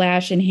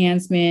 eyelash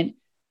enhancement,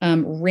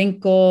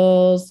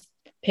 wrinkles,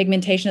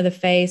 pigmentation of the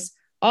face,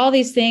 all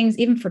these things,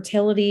 even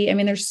fertility. I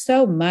mean, there's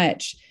so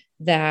much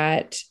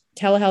that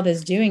telehealth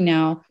is doing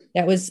now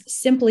that was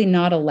simply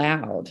not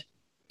allowed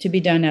to be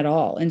done at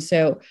all. And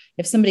so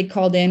if somebody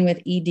called in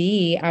with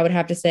ED, I would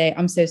have to say,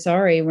 I'm so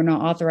sorry, we're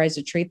not authorized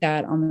to treat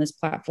that on this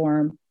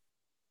platform.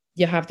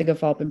 you'll have to go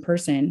follow up in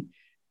person.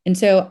 And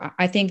so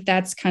I think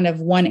that's kind of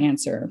one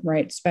answer,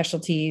 right?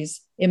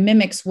 Specialties, it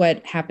mimics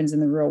what happens in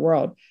the real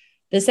world.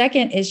 The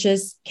second is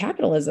just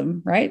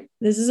capitalism, right?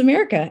 This is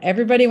America.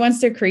 Everybody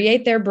wants to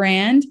create their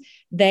brand.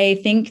 They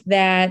think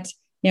that,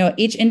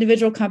 each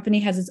individual company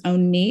has its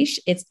own niche,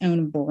 its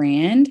own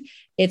brand,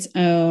 its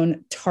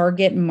own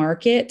target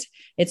market,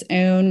 its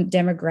own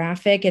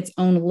demographic, its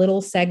own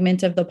little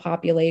segment of the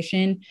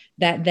population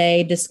that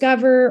they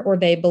discover or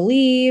they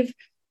believe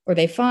or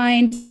they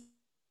find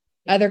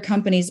other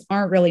companies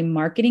aren't really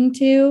marketing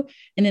to.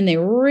 And then they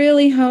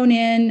really hone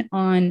in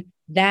on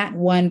that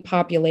one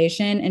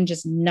population and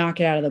just knock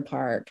it out of the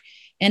park.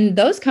 And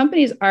those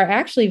companies are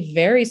actually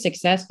very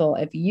successful.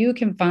 If you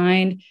can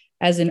find,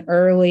 as an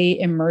early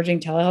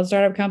emerging telehealth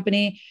startup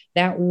company,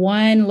 that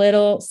one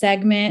little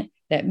segment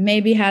that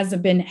maybe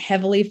hasn't been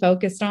heavily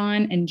focused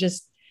on, and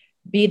just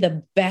be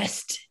the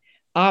best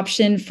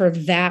option for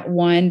that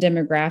one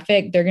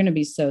demographic, they're going to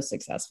be so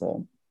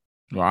successful.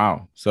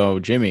 Wow. So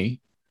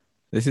Jimmy,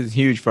 this is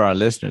huge for our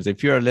listeners.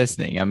 If you're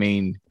listening, I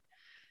mean,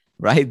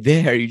 right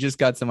there, you just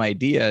got some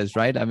ideas,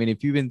 right? I mean,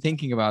 if you've been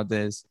thinking about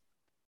this,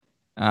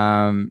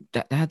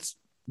 that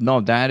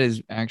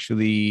is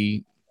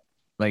actually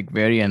like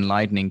very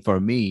enlightening for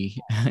me,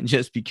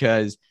 just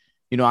because,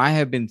 I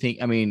have been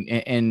thinking, I mean,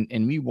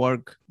 and we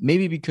work,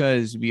 maybe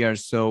because we are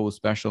so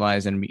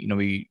specialized, and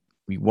we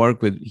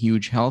work with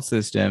huge health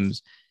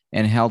systems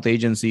and health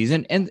agencies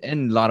and a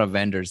lot of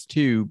vendors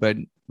too, but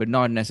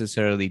not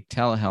necessarily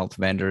telehealth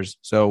vendors.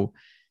 So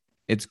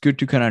it's good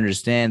to kind of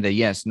understand that,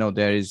 yes, no,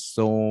 there is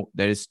still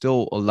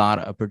a lot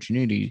of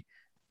opportunity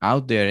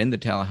out there in the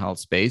telehealth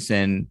space.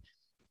 And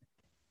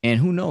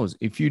who knows,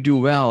 if you do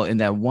well in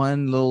that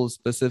one little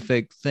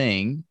specific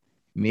thing,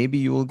 maybe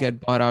you will get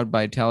bought out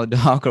by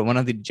Teladoc or one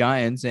of the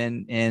giants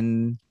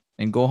and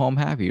go home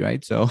happy,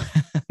 right? So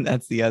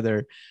that's the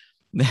other.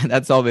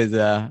 That's always.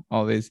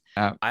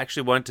 I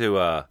actually want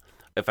to,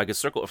 if I could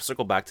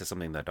circle back to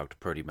something that Dr.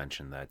 Purdy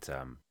mentioned, that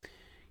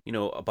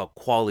about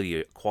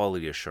quality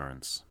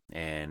assurance,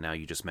 and now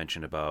you just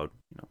mentioned about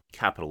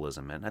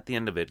capitalism, and at the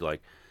end of it,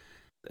 like,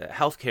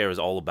 healthcare is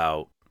all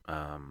about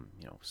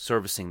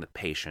servicing the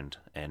patient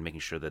and making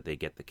sure that they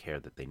get the care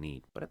that they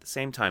need. But at the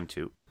same time,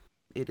 too,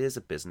 it is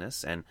a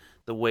business, and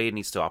the way it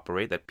needs to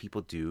operate, that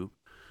people do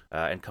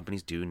and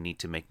companies do need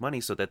to make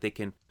money so that they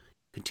can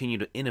continue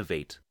to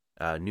innovate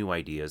new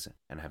ideas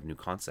and have new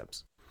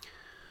concepts.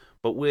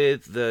 But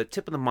with the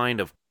tip of the mind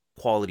of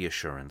quality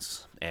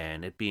assurance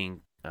and it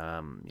being,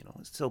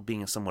 still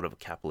being somewhat of a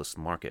capitalist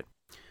market,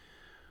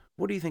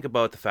 what do you think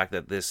about the fact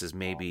that this is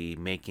maybe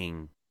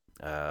making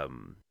the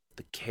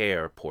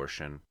care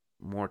portion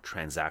more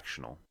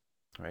transactional,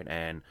 right?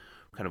 And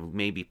kind of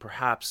maybe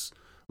perhaps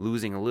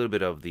losing a little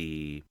bit of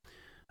the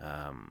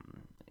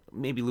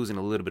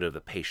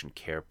patient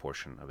care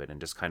portion of it,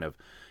 and just kind of,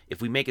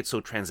 if we make it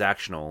so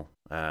transactional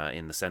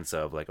in the sense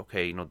of like,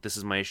 okay, this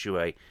is my issue,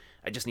 I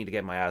just need to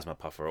get my asthma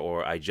puffer,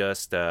 or I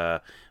just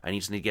need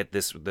to get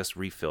this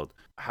refilled.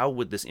 How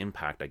would this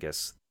impact, I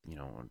guess,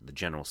 the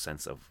general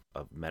sense of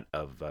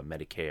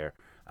Medicare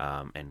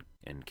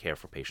and care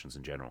for patients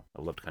in general?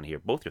 I'd love to kind of hear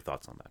both your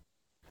thoughts on that.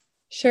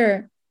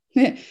 Sure.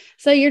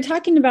 So you're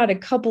talking about a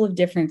couple of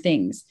different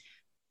things.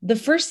 The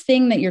first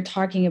thing that you're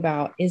talking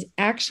about is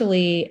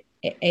actually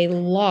a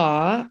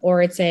law,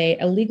 or it's a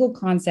legal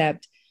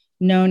concept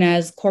known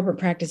as corporate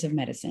practice of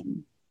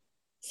medicine,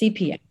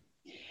 CPM.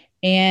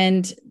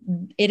 And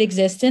it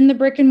exists in the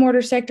brick and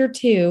mortar sector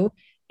too.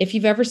 If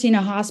you've ever seen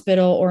a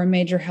hospital or a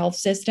major health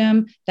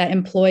system that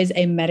employs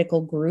a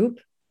medical group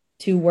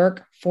to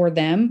work for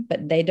them,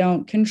 but they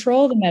don't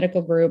control the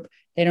medical group,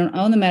 they don't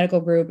own the medical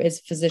group, it's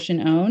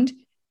physician owned,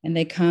 and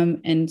they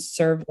come and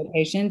serve the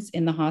patients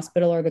in the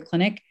hospital or the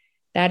clinic,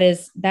 that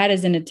is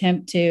an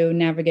attempt to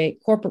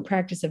navigate corporate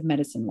practice of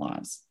medicine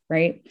laws,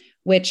 right?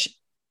 Which,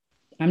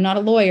 I'm not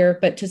a lawyer,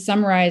 but to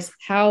summarize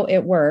how it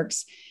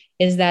works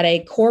is that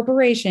a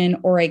corporation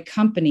or a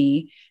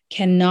company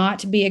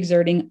cannot be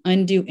exerting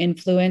undue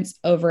influence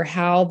over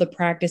how the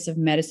practice of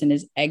medicine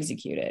is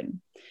executed.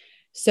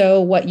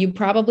 So what you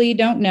probably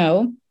don't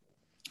know,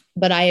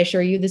 but I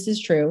assure you this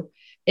is true,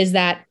 is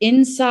that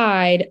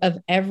inside of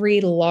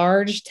every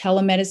large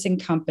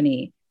telemedicine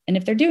company, and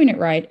if they're doing it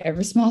right,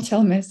 every small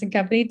telemedicine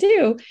company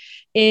too,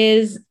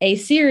 is a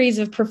series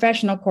of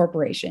professional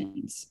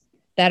corporations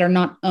that are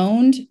not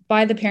owned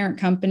by the parent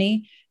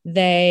company.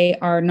 They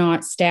are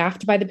not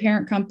staffed by the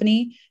parent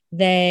company.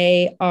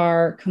 They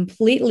are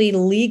completely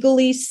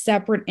legally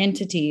separate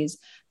entities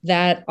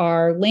that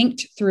are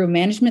linked through a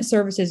management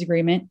services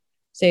agreement.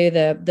 So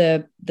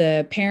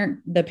the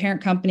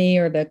parent company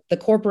or the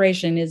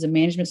corporation is a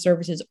management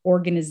services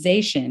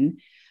organization,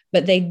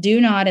 but they do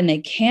not, and they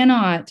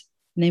cannot,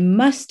 and they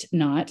must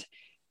not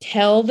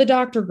tell the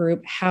doctor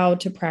group how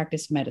to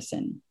practice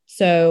medicine.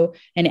 So,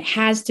 and it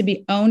has to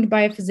be owned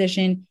by a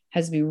physician,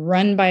 has to be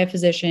run by a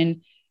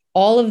physician.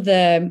 All of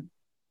the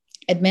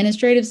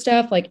administrative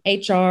stuff like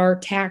HR,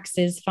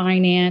 taxes,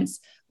 finance,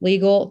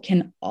 legal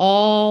can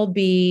all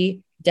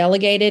be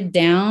delegated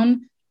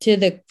down to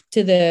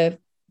the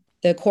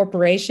the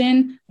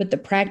corporation, but the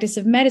practice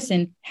of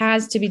medicine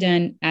has to be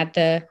done at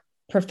the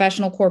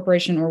professional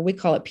corporation, or we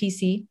call it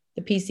PC,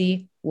 the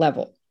PC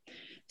level.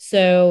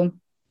 So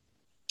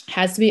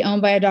has to be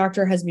owned by a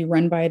doctor, has to be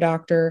run by a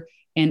doctor,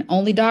 and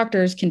only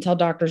doctors can tell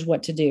doctors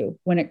what to do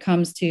when it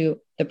comes to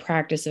the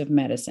practice of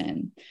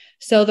medicine.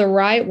 So the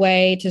right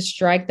way to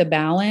strike the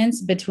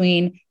balance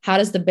between how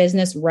does the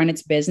business run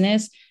its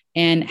business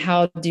and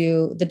how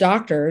do the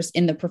doctors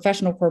in the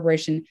professional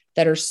corporation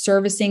that are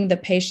servicing the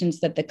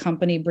patients that the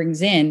company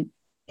brings in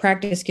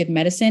practice good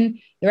medicine,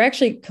 they're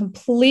actually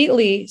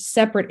completely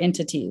separate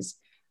entities.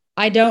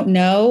 I don't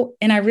know,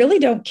 and I really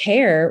don't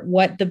care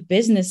what the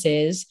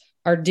businesses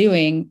are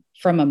doing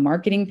from a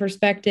marketing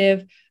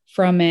perspective,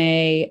 from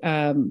a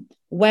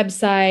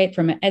website,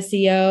 from an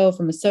SEO,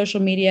 from a social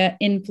media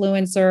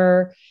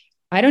influencer.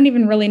 I don't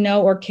even really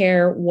know or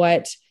care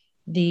what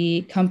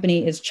the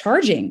company is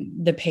charging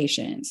the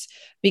patients,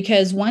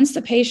 because once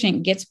the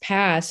patient gets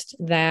past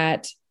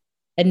that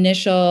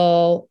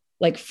initial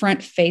like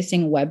front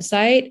facing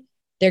website,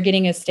 they're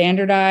getting a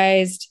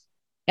standardized,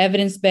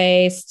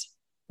 evidence-based,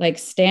 like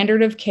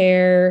standard of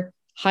care,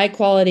 high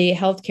quality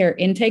healthcare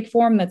intake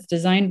form that's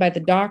designed by the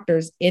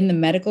doctors in the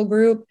medical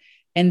group.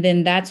 And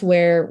then that's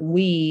where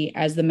we,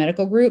 as the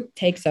medical group,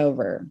 takes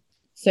over.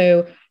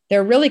 So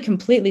they're really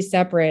completely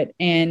separate,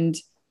 and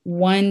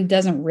one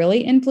doesn't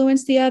really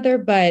influence the other.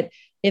 But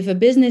if a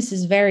business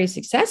is very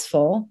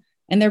successful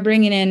and they're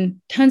bringing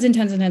in tons and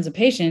tons and tons of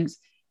patients,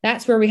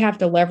 that's where we have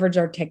to leverage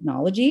our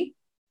technology.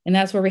 And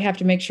that's where we have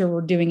to make sure we're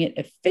doing it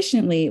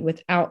efficiently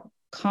without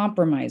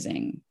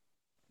compromising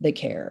the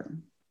care.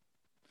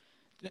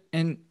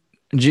 And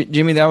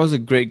Jimmy, that was a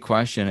great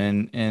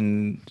question.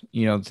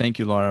 And thank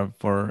you, Laura,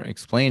 for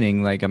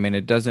explaining. Like, I mean,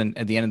 it doesn't,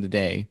 at the end of the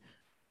day,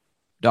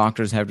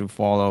 doctors have to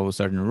follow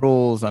certain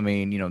rules. I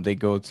mean, they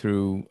go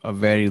through a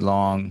very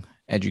long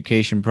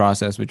education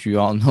process, which we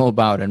all know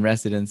about, and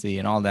residency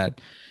and all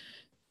that.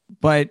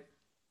 But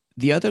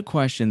the other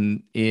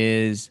question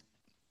is,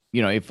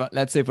 if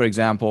let's say, for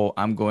example,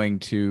 I'm going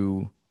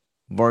to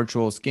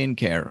virtual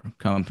skincare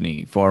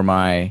company for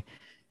my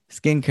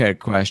skincare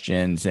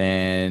questions,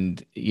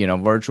 and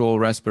virtual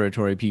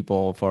respiratory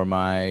people for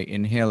my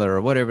inhaler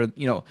or whatever,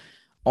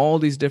 all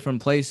these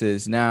different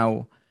places.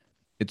 Now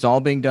it's all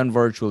being done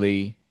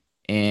virtually,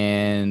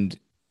 and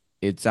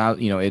it's out,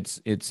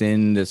 it's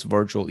in this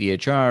virtual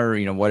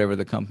EHR, whatever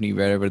the company,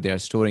 wherever they're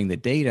storing the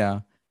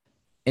data.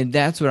 And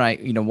that's where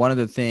one of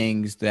the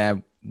things that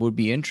would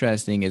be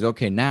interesting is,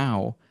 okay,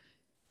 now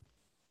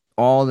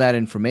all that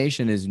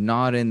information is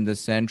not in the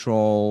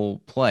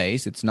central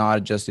place. It's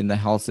not just in the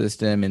health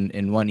system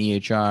in one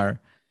EHR,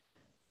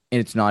 and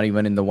it's not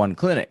even in the one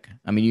clinic.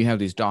 I mean, you have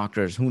these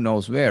doctors, who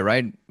knows where,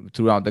 right?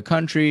 Throughout the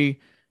country.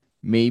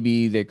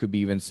 Maybe they could be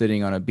even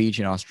sitting on a beach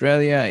in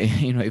Australia.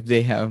 If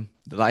they have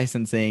the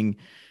licensing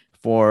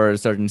for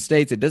certain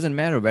states, it doesn't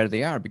matter where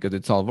they are because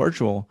it's all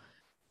virtual.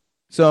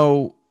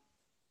 So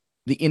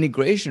the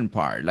integration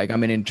part, like, I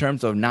mean, in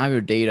terms of now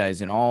your data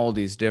is in all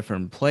these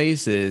different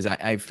places,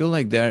 I feel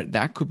like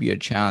that could be a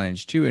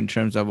challenge too, in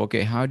terms of,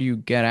 okay, how do you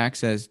get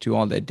access to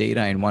all that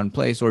data in one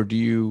place? Or do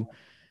you,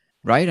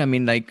 right? I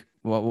mean, like,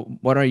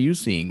 what are you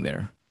seeing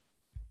there?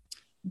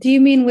 Do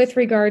you mean with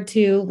regard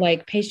to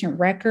like patient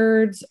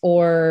records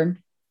or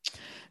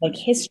like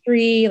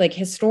history, like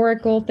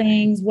historical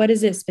things? What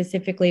is it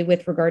specifically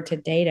with regard to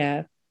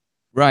data?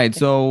 Right.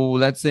 So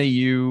let's say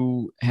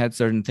you had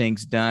certain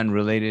things done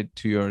related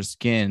to your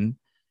skin,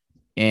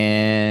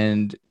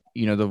 and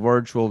the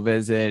virtual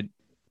visit,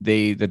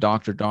 the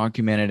doctor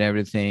documented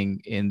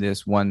everything in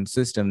this one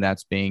system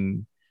that's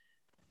being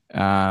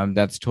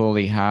that's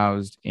totally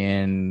housed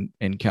in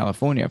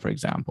California, for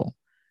example.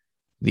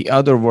 The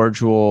other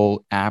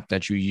virtual app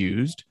that you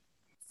used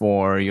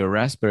for your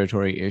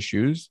respiratory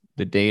issues,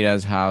 the data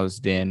is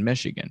housed in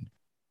Michigan.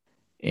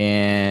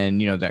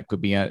 And that could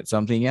be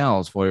something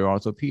else for your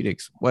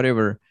orthopedics,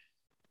 whatever.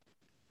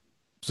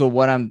 So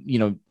what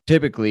I'm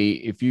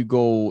typically, if you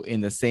go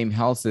in the same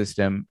health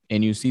system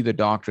and you see the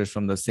doctors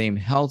from the same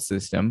health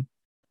system,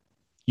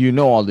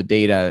 all the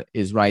data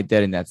is right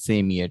there in that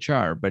same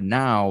EHR. But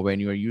now when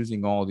you're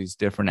using all these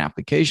different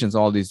applications,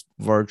 all these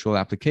virtual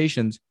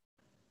applications,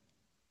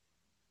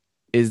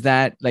 is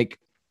that, like,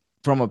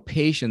 from a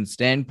patient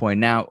standpoint,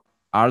 now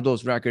are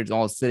those records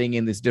all sitting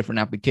in these different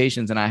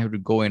applications, and I have to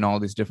go in all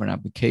these different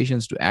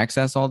applications to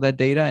access all that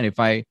data? And if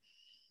I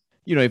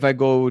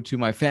go to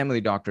my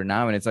family doctor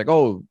now and it's like,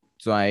 oh,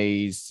 so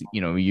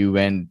you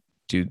went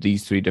to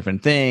these 3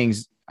 different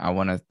things, I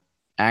want to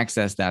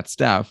access that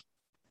stuff,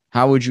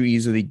 how would you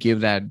easily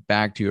give that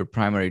back to your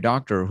primary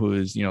doctor who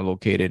is,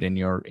 located in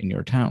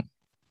your town?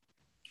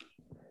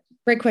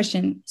 Great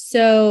question.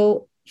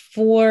 So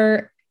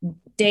for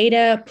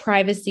data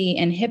privacy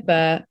and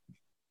HIPAA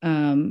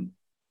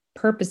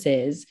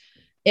purposes,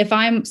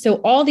 so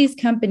all these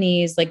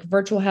companies like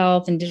virtual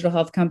health and digital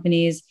health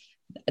companies,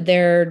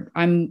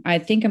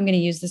 I think I'm going to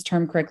use this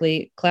term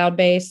correctly,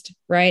 cloud-based,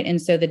 right? And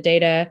so the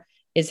data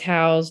is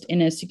housed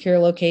in a secure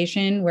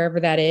location, wherever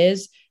that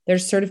is.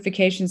 There's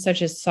certifications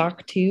such as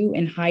SOC 2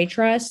 and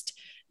HITRUST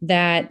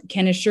that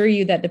can assure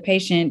you that the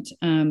patient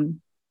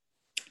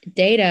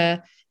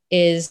data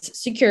is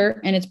secure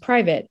and it's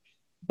private.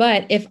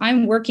 But if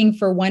I'm working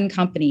for one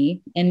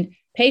company, and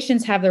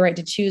patients have the right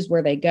to choose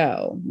where they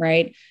go,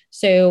 right?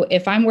 So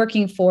if I'm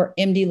working for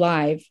MD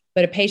Live,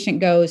 but a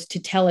patient goes to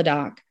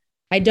Teladoc,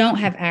 I don't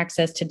have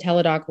access to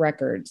Teladoc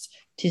records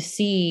to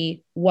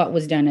see what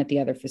was done at the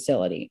other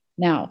facility.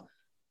 Now,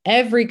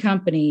 every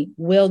company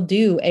will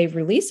do a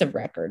release of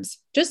records,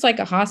 just like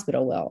a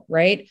hospital will,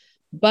 right?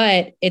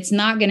 But it's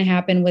not going to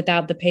happen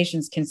without the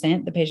patient's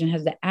consent. The patient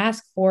has to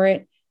ask for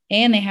it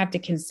and they have to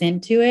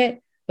consent to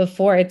it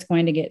before it's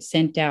going to get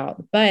sent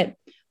out. But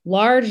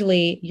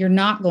largely, you're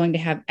not going to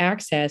have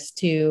access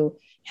to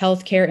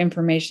healthcare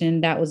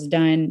information that was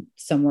done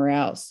somewhere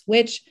else,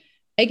 which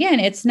again,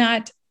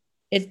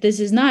 this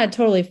is not a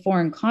totally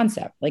foreign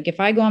concept. Like if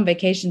I go on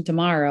vacation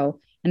tomorrow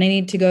and I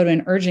need to go to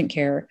an urgent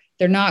care,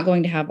 they're not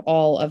going to have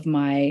all of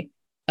my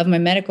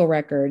medical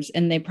records,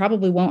 and they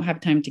probably won't have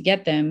time to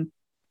get them,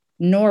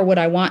 nor would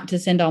I want to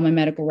send all my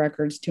medical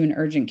records to an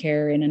urgent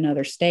care in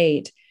another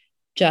state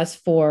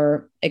just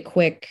for a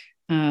quick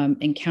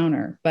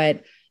encounter.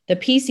 But the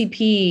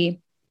PCP,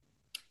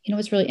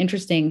 what's really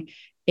interesting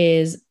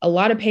is a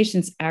lot of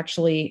patients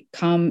actually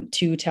come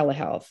to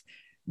telehealth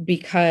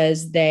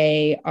because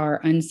they are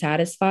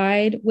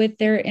unsatisfied with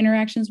their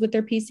interactions with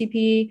their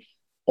PCP,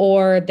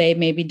 or they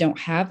maybe don't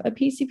have a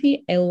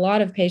PCP. A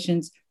lot of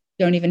patients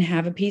don't even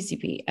have a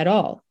PCP at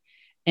all.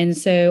 And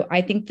so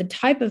I think the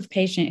type of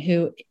patient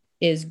who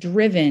is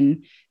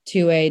driven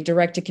to a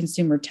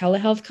direct-to-consumer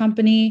telehealth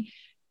company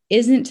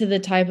isn't to the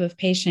type of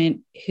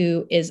patient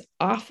who is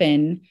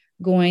often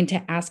going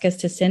to ask us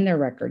to send their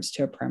records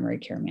to a primary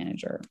care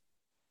manager.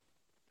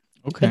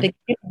 Okay. But the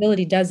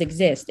capability does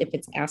exist if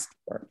it's asked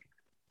for.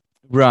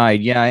 Right.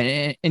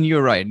 Yeah. And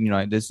you're right.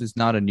 This is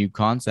not a new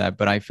concept,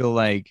 but I feel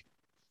like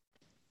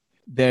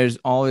there's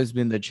always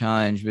been the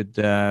challenge with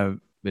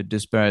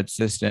disparate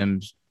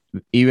systems,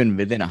 even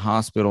within a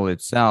hospital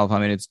itself. I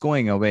mean, it's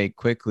going away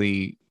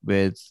quickly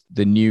with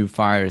the new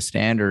FHIR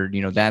standard.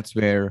 That's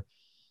where,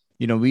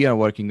 we are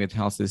working with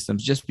health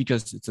systems just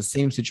because it's the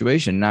same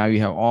situation. Now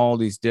you have all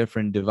these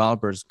different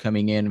developers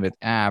coming in with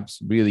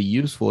apps, really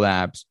useful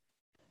apps,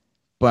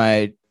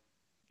 but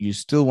you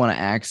still want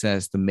to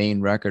access the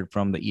main record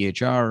from the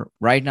EHR.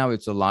 Right now,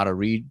 it's a lot of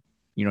read.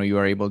 You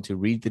are able to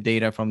read the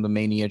data from the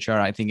main EHR.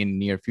 I think in the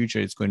near future,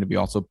 it's going to be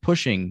also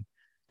pushing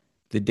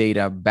the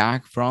data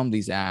back from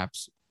these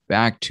apps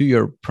back to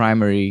your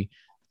primary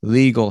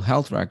legal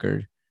health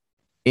record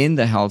in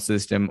the health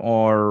system,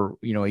 or,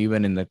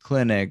 even in the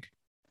clinic.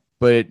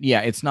 But yeah,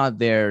 it's not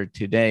there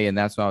today. And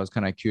that's why I was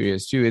kind of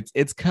curious too.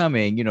 It's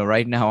coming,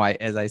 right now,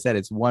 as I said,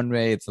 it's one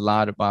way. It's a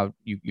lot about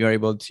you're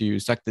able to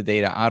suck the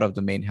data out of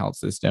the main health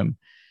system.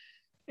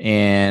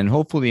 And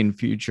hopefully in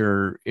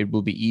future, it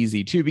will be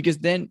easy too, because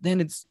then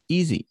it's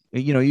easy.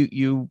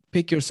 You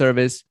pick your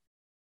service,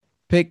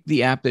 pick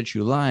the app that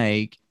you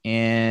like,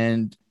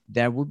 and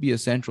that would be a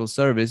central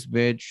service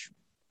where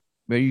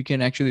you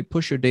can actually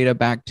push your data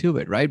back to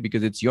it, right?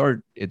 Because it's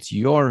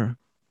your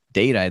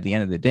data at the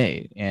end of the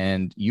day,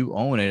 and you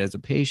own it as a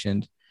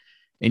patient,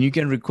 and you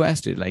can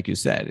request it. Like you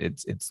said,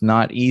 it's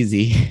not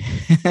easy.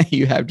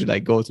 You have to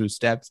go through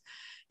steps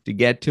to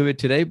get to it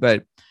today,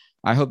 but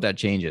I hope that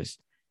changes.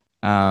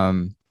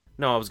 No,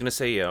 I was gonna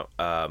say,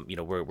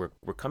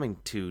 we're coming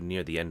to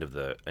near the end of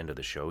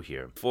the show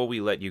here. Before we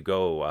let you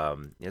go,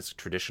 it's a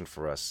tradition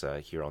for us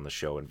here on the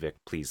show, and Vic,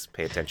 please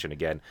pay attention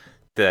again,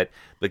 that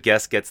the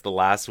guest gets the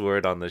last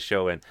word on the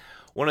show. And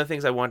one of the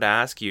things I wanted to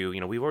ask you,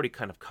 we've already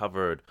kind of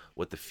covered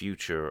what the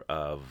future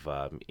of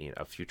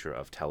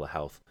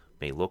telehealth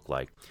may look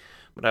like,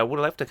 but I would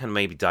like to kind of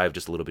maybe dive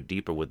just a little bit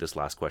deeper with this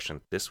last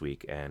question this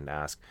week and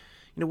ask,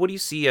 what do you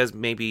see as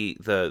maybe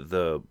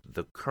the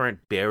current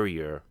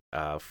barrier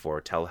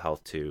for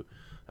telehealth to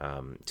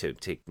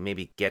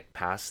maybe get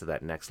past to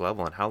that next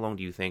level, and how long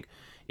do you think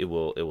it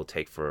will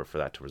take for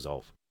that to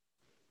resolve?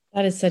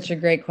 That is such a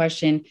great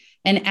question.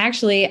 And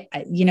actually,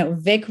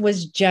 Vic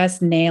was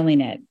just nailing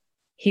it.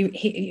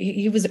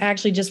 He was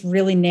actually just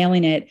really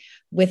nailing it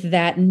with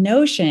that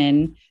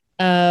notion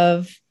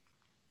of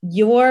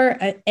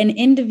an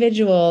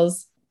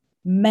individual's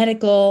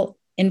medical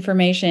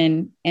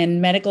information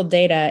and medical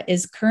data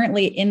is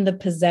currently in the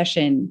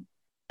possession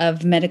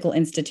of medical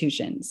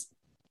institutions.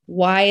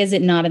 Why is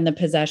it not in the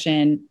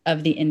possession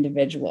of the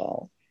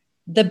individual?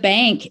 The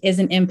bank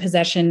isn't in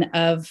possession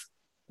of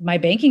my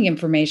banking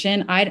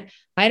information. I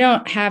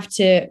don't have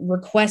to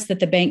request that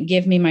the bank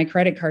give me my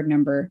credit card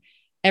number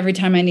every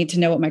time I need to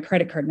know what my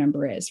credit card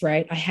number is,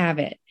 right? I have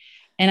it.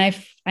 And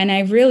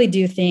I really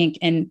do think,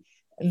 and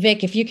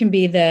Vic, if you can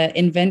be the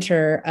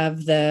inventor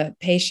of the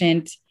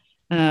patient,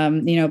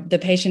 the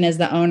patient is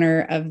the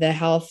owner of the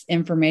health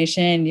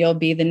information, you'll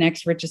be the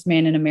next richest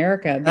man in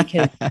America,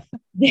 because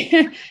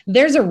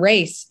there's a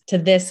race to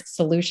this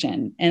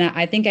solution. And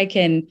I think I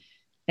can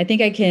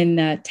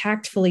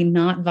tactfully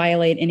not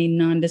violate any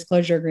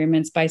non-disclosure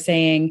agreements by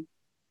saying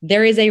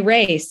there is a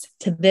race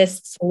to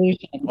this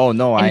solution. Oh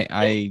no,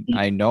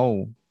 I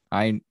know.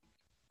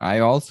 I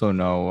also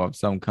know of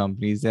some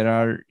companies that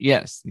are,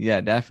 yes,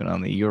 yeah,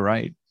 definitely. You're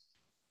right.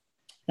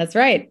 That's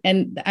right.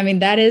 And I mean,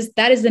 that is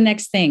the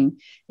next thing,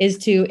 is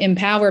to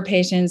empower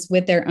patients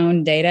with their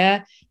own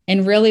data.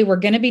 And really, we're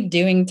going to be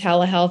doing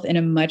telehealth in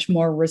a much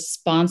more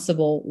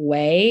responsible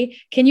way.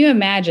 Can you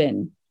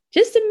imagine?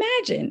 Just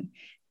imagine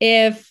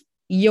if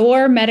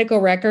your medical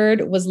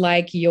record was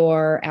like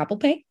your Apple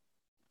Pay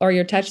or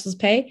your touchless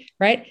pay,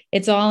 right?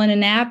 It's all in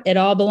an app. It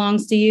all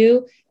belongs to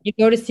you. You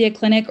go to see a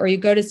clinic or you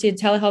go to see a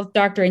telehealth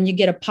doctor and you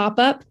get a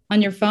pop-up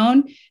on your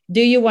phone.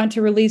 Do you want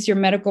to release your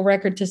medical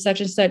record to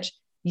such and such?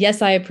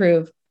 Yes, I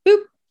approve.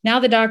 Boop. Now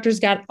the doctor's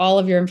got all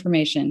of your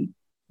information.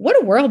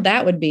 What a world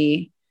that would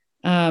be.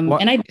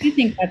 What And I do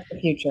think that's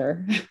the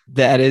future.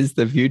 that is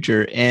the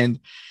future. And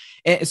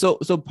so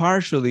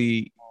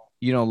partially,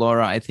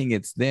 Laura, I think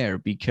it's there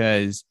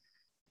because,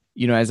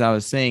 as I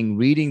was saying,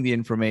 reading the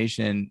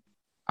information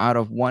out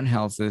of one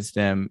health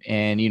system,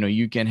 and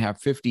you can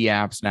have 50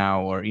 apps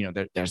now, or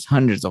there's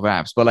hundreds of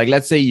apps, but like,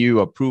 let's say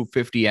you approve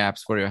 50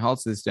 apps for your health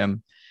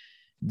system,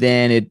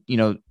 then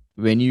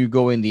when you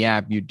go in the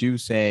app, you do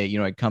say,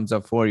 it comes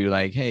up for you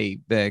like, hey,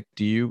 Beck,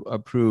 do you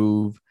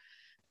approve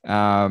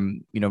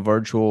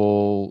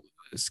virtual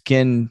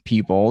skin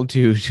people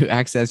to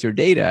access your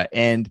data?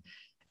 And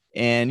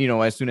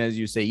as soon as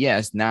you say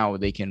yes, now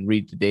they can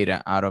read the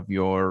data out of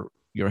your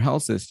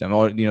health system,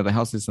 or the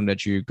health system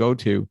that you go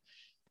to.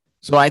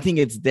 So I think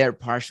it's there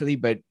partially,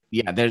 but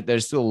yeah,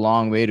 there's still a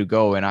long way to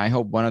go. And I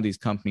hope one of these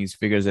companies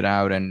figures it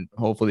out. And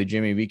hopefully,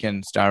 Jimmy, we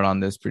can start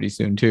on this pretty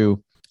soon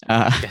too.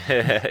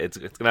 It's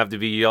gonna have to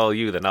be all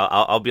you then.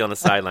 I'll be on the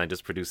sideline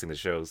just producing the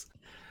shows.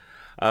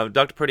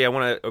 Dr. Purdy, I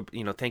want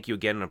to thank you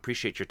again and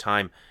appreciate your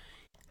time.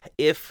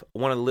 If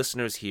one of the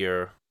listeners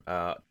here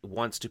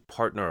wants to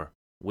partner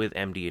with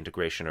MD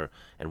Integration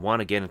and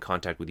want to get in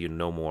contact with you to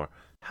know more,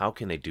 how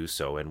can they do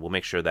so? And we'll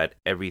make sure that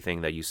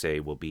everything that you say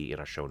will be in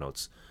our show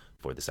notes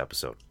for this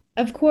episode.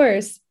 Of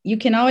course, you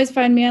can always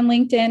find me on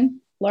LinkedIn,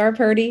 Laura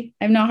Purdy.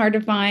 I'm not hard to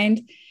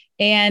find.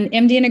 And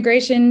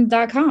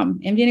mdintegration.com.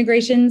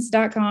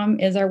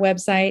 mdintegrations.com is our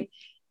website,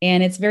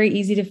 and it's very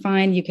easy to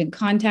find. You can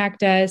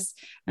contact us.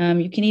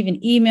 You can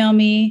even email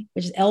me,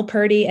 which is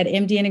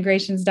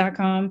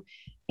lpurdy@mdintegrations.com.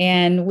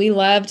 And we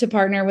love to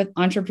partner with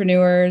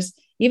entrepreneurs.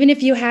 Even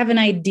if you have an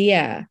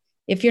idea,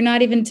 if you're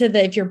not even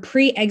if you're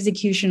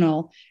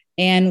pre-executional,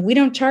 and we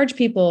don't charge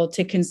people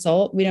to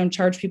consult. We don't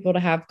charge people to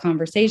have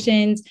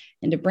conversations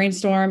and to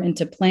brainstorm and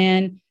to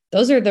plan.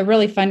 Those are the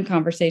really fun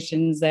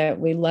conversations that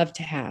we love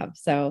to have.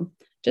 So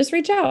just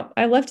reach out.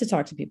 I love to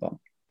talk to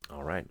people.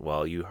 All right.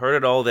 Well, you heard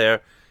it all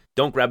there.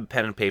 Don't grab a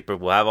pen and paper.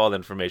 We'll have all the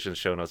information in the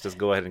show notes. Just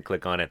go ahead and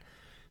click on it.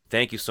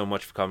 Thank you so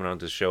much for coming on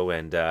to the show,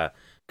 and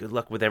good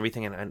luck with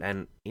everything.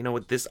 And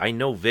with this, I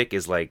know Vic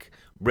is like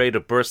ready to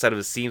burst out of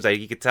his seams.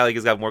 You can tell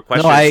he's got more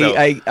questions. No,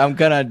 I'm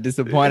kind of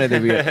disappointed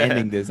that we are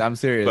ending this. I'm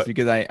serious,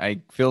 because I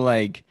feel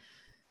like,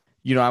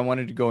 I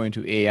wanted to go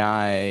into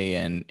AI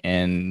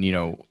and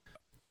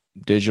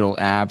digital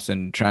apps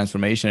and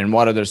transformation and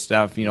what other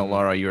stuff,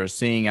 Laura, you're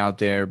seeing out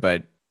there,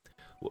 but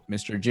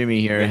Mr.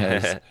 Jimmy here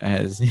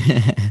has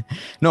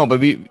no, but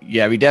we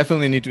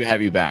definitely need to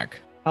have you back.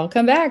 I'll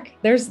come back.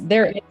 There is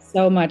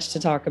so much to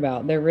talk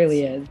about. There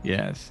really is.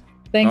 Yes.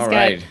 Thanks, all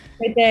guys. Right.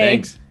 Great day.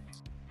 Thanks.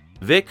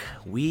 Vic,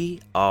 we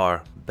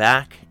are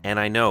back, and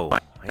I know I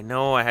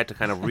had to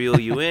kind of reel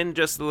you in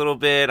just a little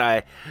bit.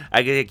 I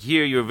can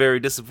hear you're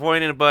very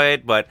disappointed by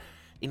it, but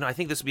I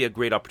think this would be a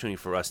great opportunity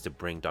for us to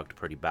bring Dr.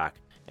 Purdy back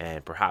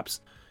and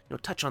perhaps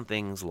touch on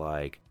things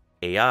like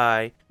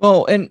AI.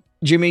 Well, and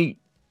Jimmy,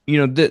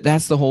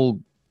 that's the whole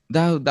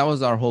that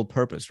was our whole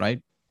purpose,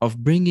 right? Of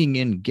bringing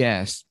in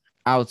guests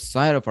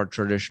outside of our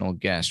traditional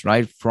guests,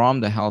 right? From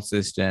the health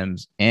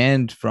systems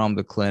and from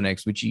the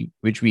clinics,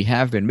 which we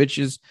have been, which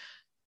is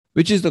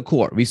the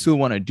core. We still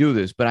want to do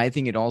this, but I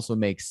think it also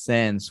makes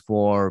sense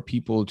for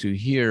people to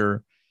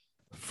hear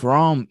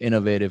from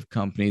innovative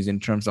companies in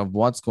terms of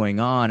what's going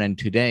on. And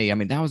today, I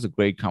mean, that was a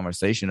great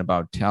conversation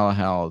about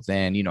telehealth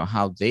and,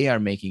 how they are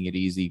making it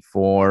easy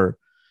for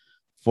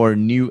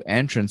new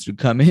entrants to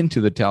come into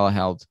the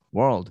telehealth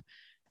world.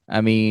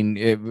 I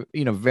mean,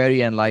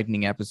 very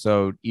enlightening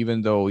episode,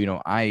 even though,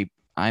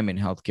 I'm in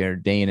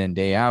healthcare day in and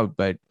day out,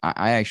 but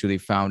I actually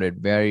found it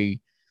very,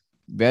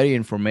 very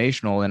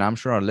informational, and I'm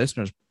sure our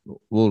listeners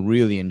will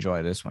really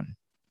enjoy this one.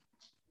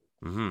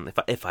 Mm-hmm.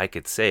 If I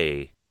could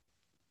say,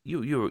 you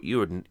were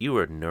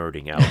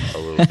nerding out a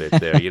little bit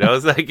there.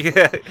 It's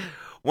like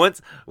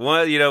once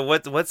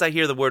I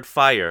hear the word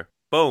fire,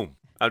 boom,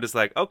 I'm just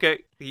like, okay,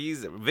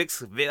 he's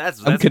Vic's.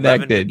 That's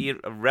connected.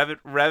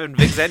 Revving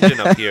Vic's engine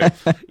up here.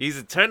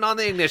 He's turned on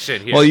the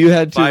ignition here. Well, you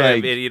had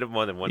to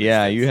more than one.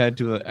 Yeah, instance. you had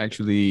to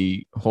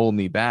actually hold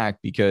me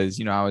back because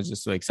I was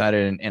just so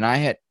excited, and I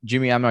had,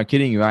 Jimmy, I'm not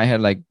kidding you, I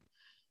had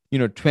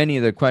 20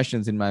 other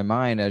questions in my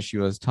mind as she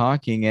was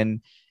talking,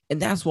 and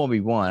that's what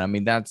we want. I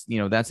mean, that's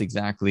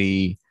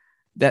exactly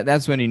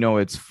that's when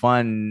it's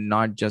fun,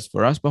 not just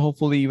for us, but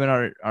hopefully even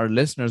our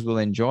listeners will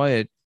enjoy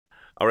it.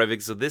 All right,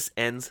 Vic. So this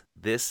ends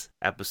this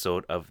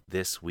episode of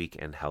This Week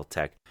in Health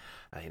Tech.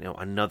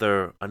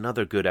 Another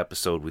good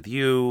episode with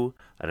you.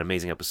 An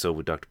amazing episode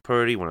with Dr.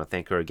 Purdy. Want to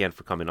thank her again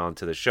for coming on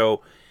to the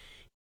show.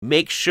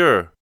 Make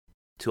sure,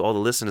 to all the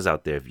listeners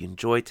out there, if you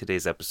enjoyed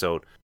today's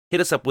episode, hit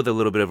us up with a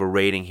little bit of a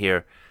rating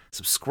here.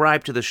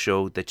 Subscribe to the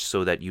show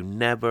so that you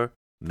never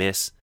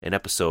miss an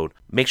episode.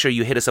 Make sure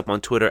you hit us up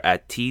on Twitter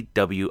at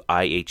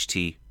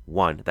TWIHT1.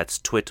 That's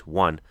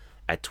Twit1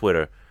 at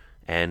Twitter.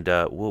 And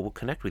we'll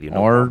connect with you.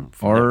 Or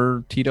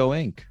Tito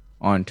Inc.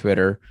 on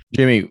Twitter.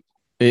 Jimmy,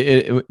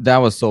 that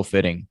was so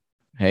fitting.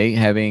 Hey,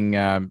 having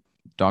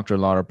Dr.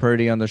 Laura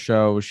Purdy on the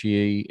show.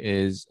 She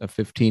is a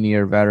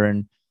 15-year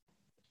veteran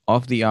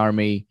of the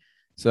Army.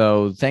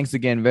 So thanks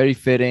again. Very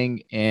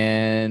fitting.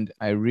 And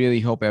I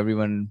really hope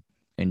everyone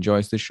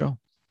enjoys the show.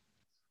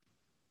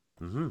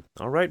 Mm-hmm.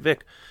 All right,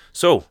 Vic.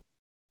 So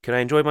can I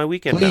enjoy my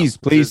weekend Please,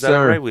 now? please, is that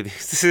sir. all right with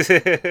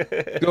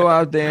you? Go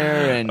out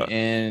there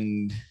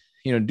and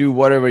do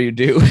whatever you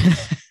do.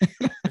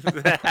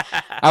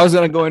 I was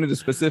going to go into the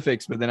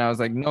specifics, but then I was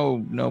like,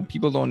 no,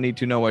 people don't need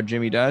to know what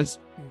Jimmy does.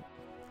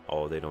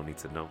 Oh, they don't need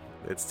to know.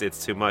 It's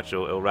too much.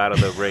 It'll rattle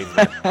their brains.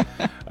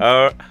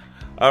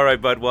 All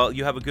right, bud. Well,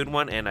 you have a good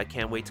one, and I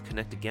can't wait to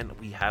connect again.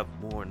 We have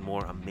more and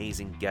more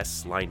amazing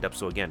guests lined up.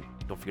 So again,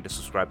 don't forget to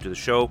subscribe to the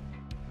show.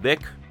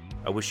 Vic,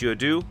 I wish you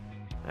adieu,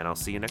 and I'll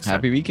see you next time.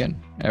 Happy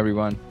weekend,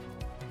 everyone.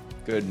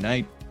 Good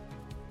night.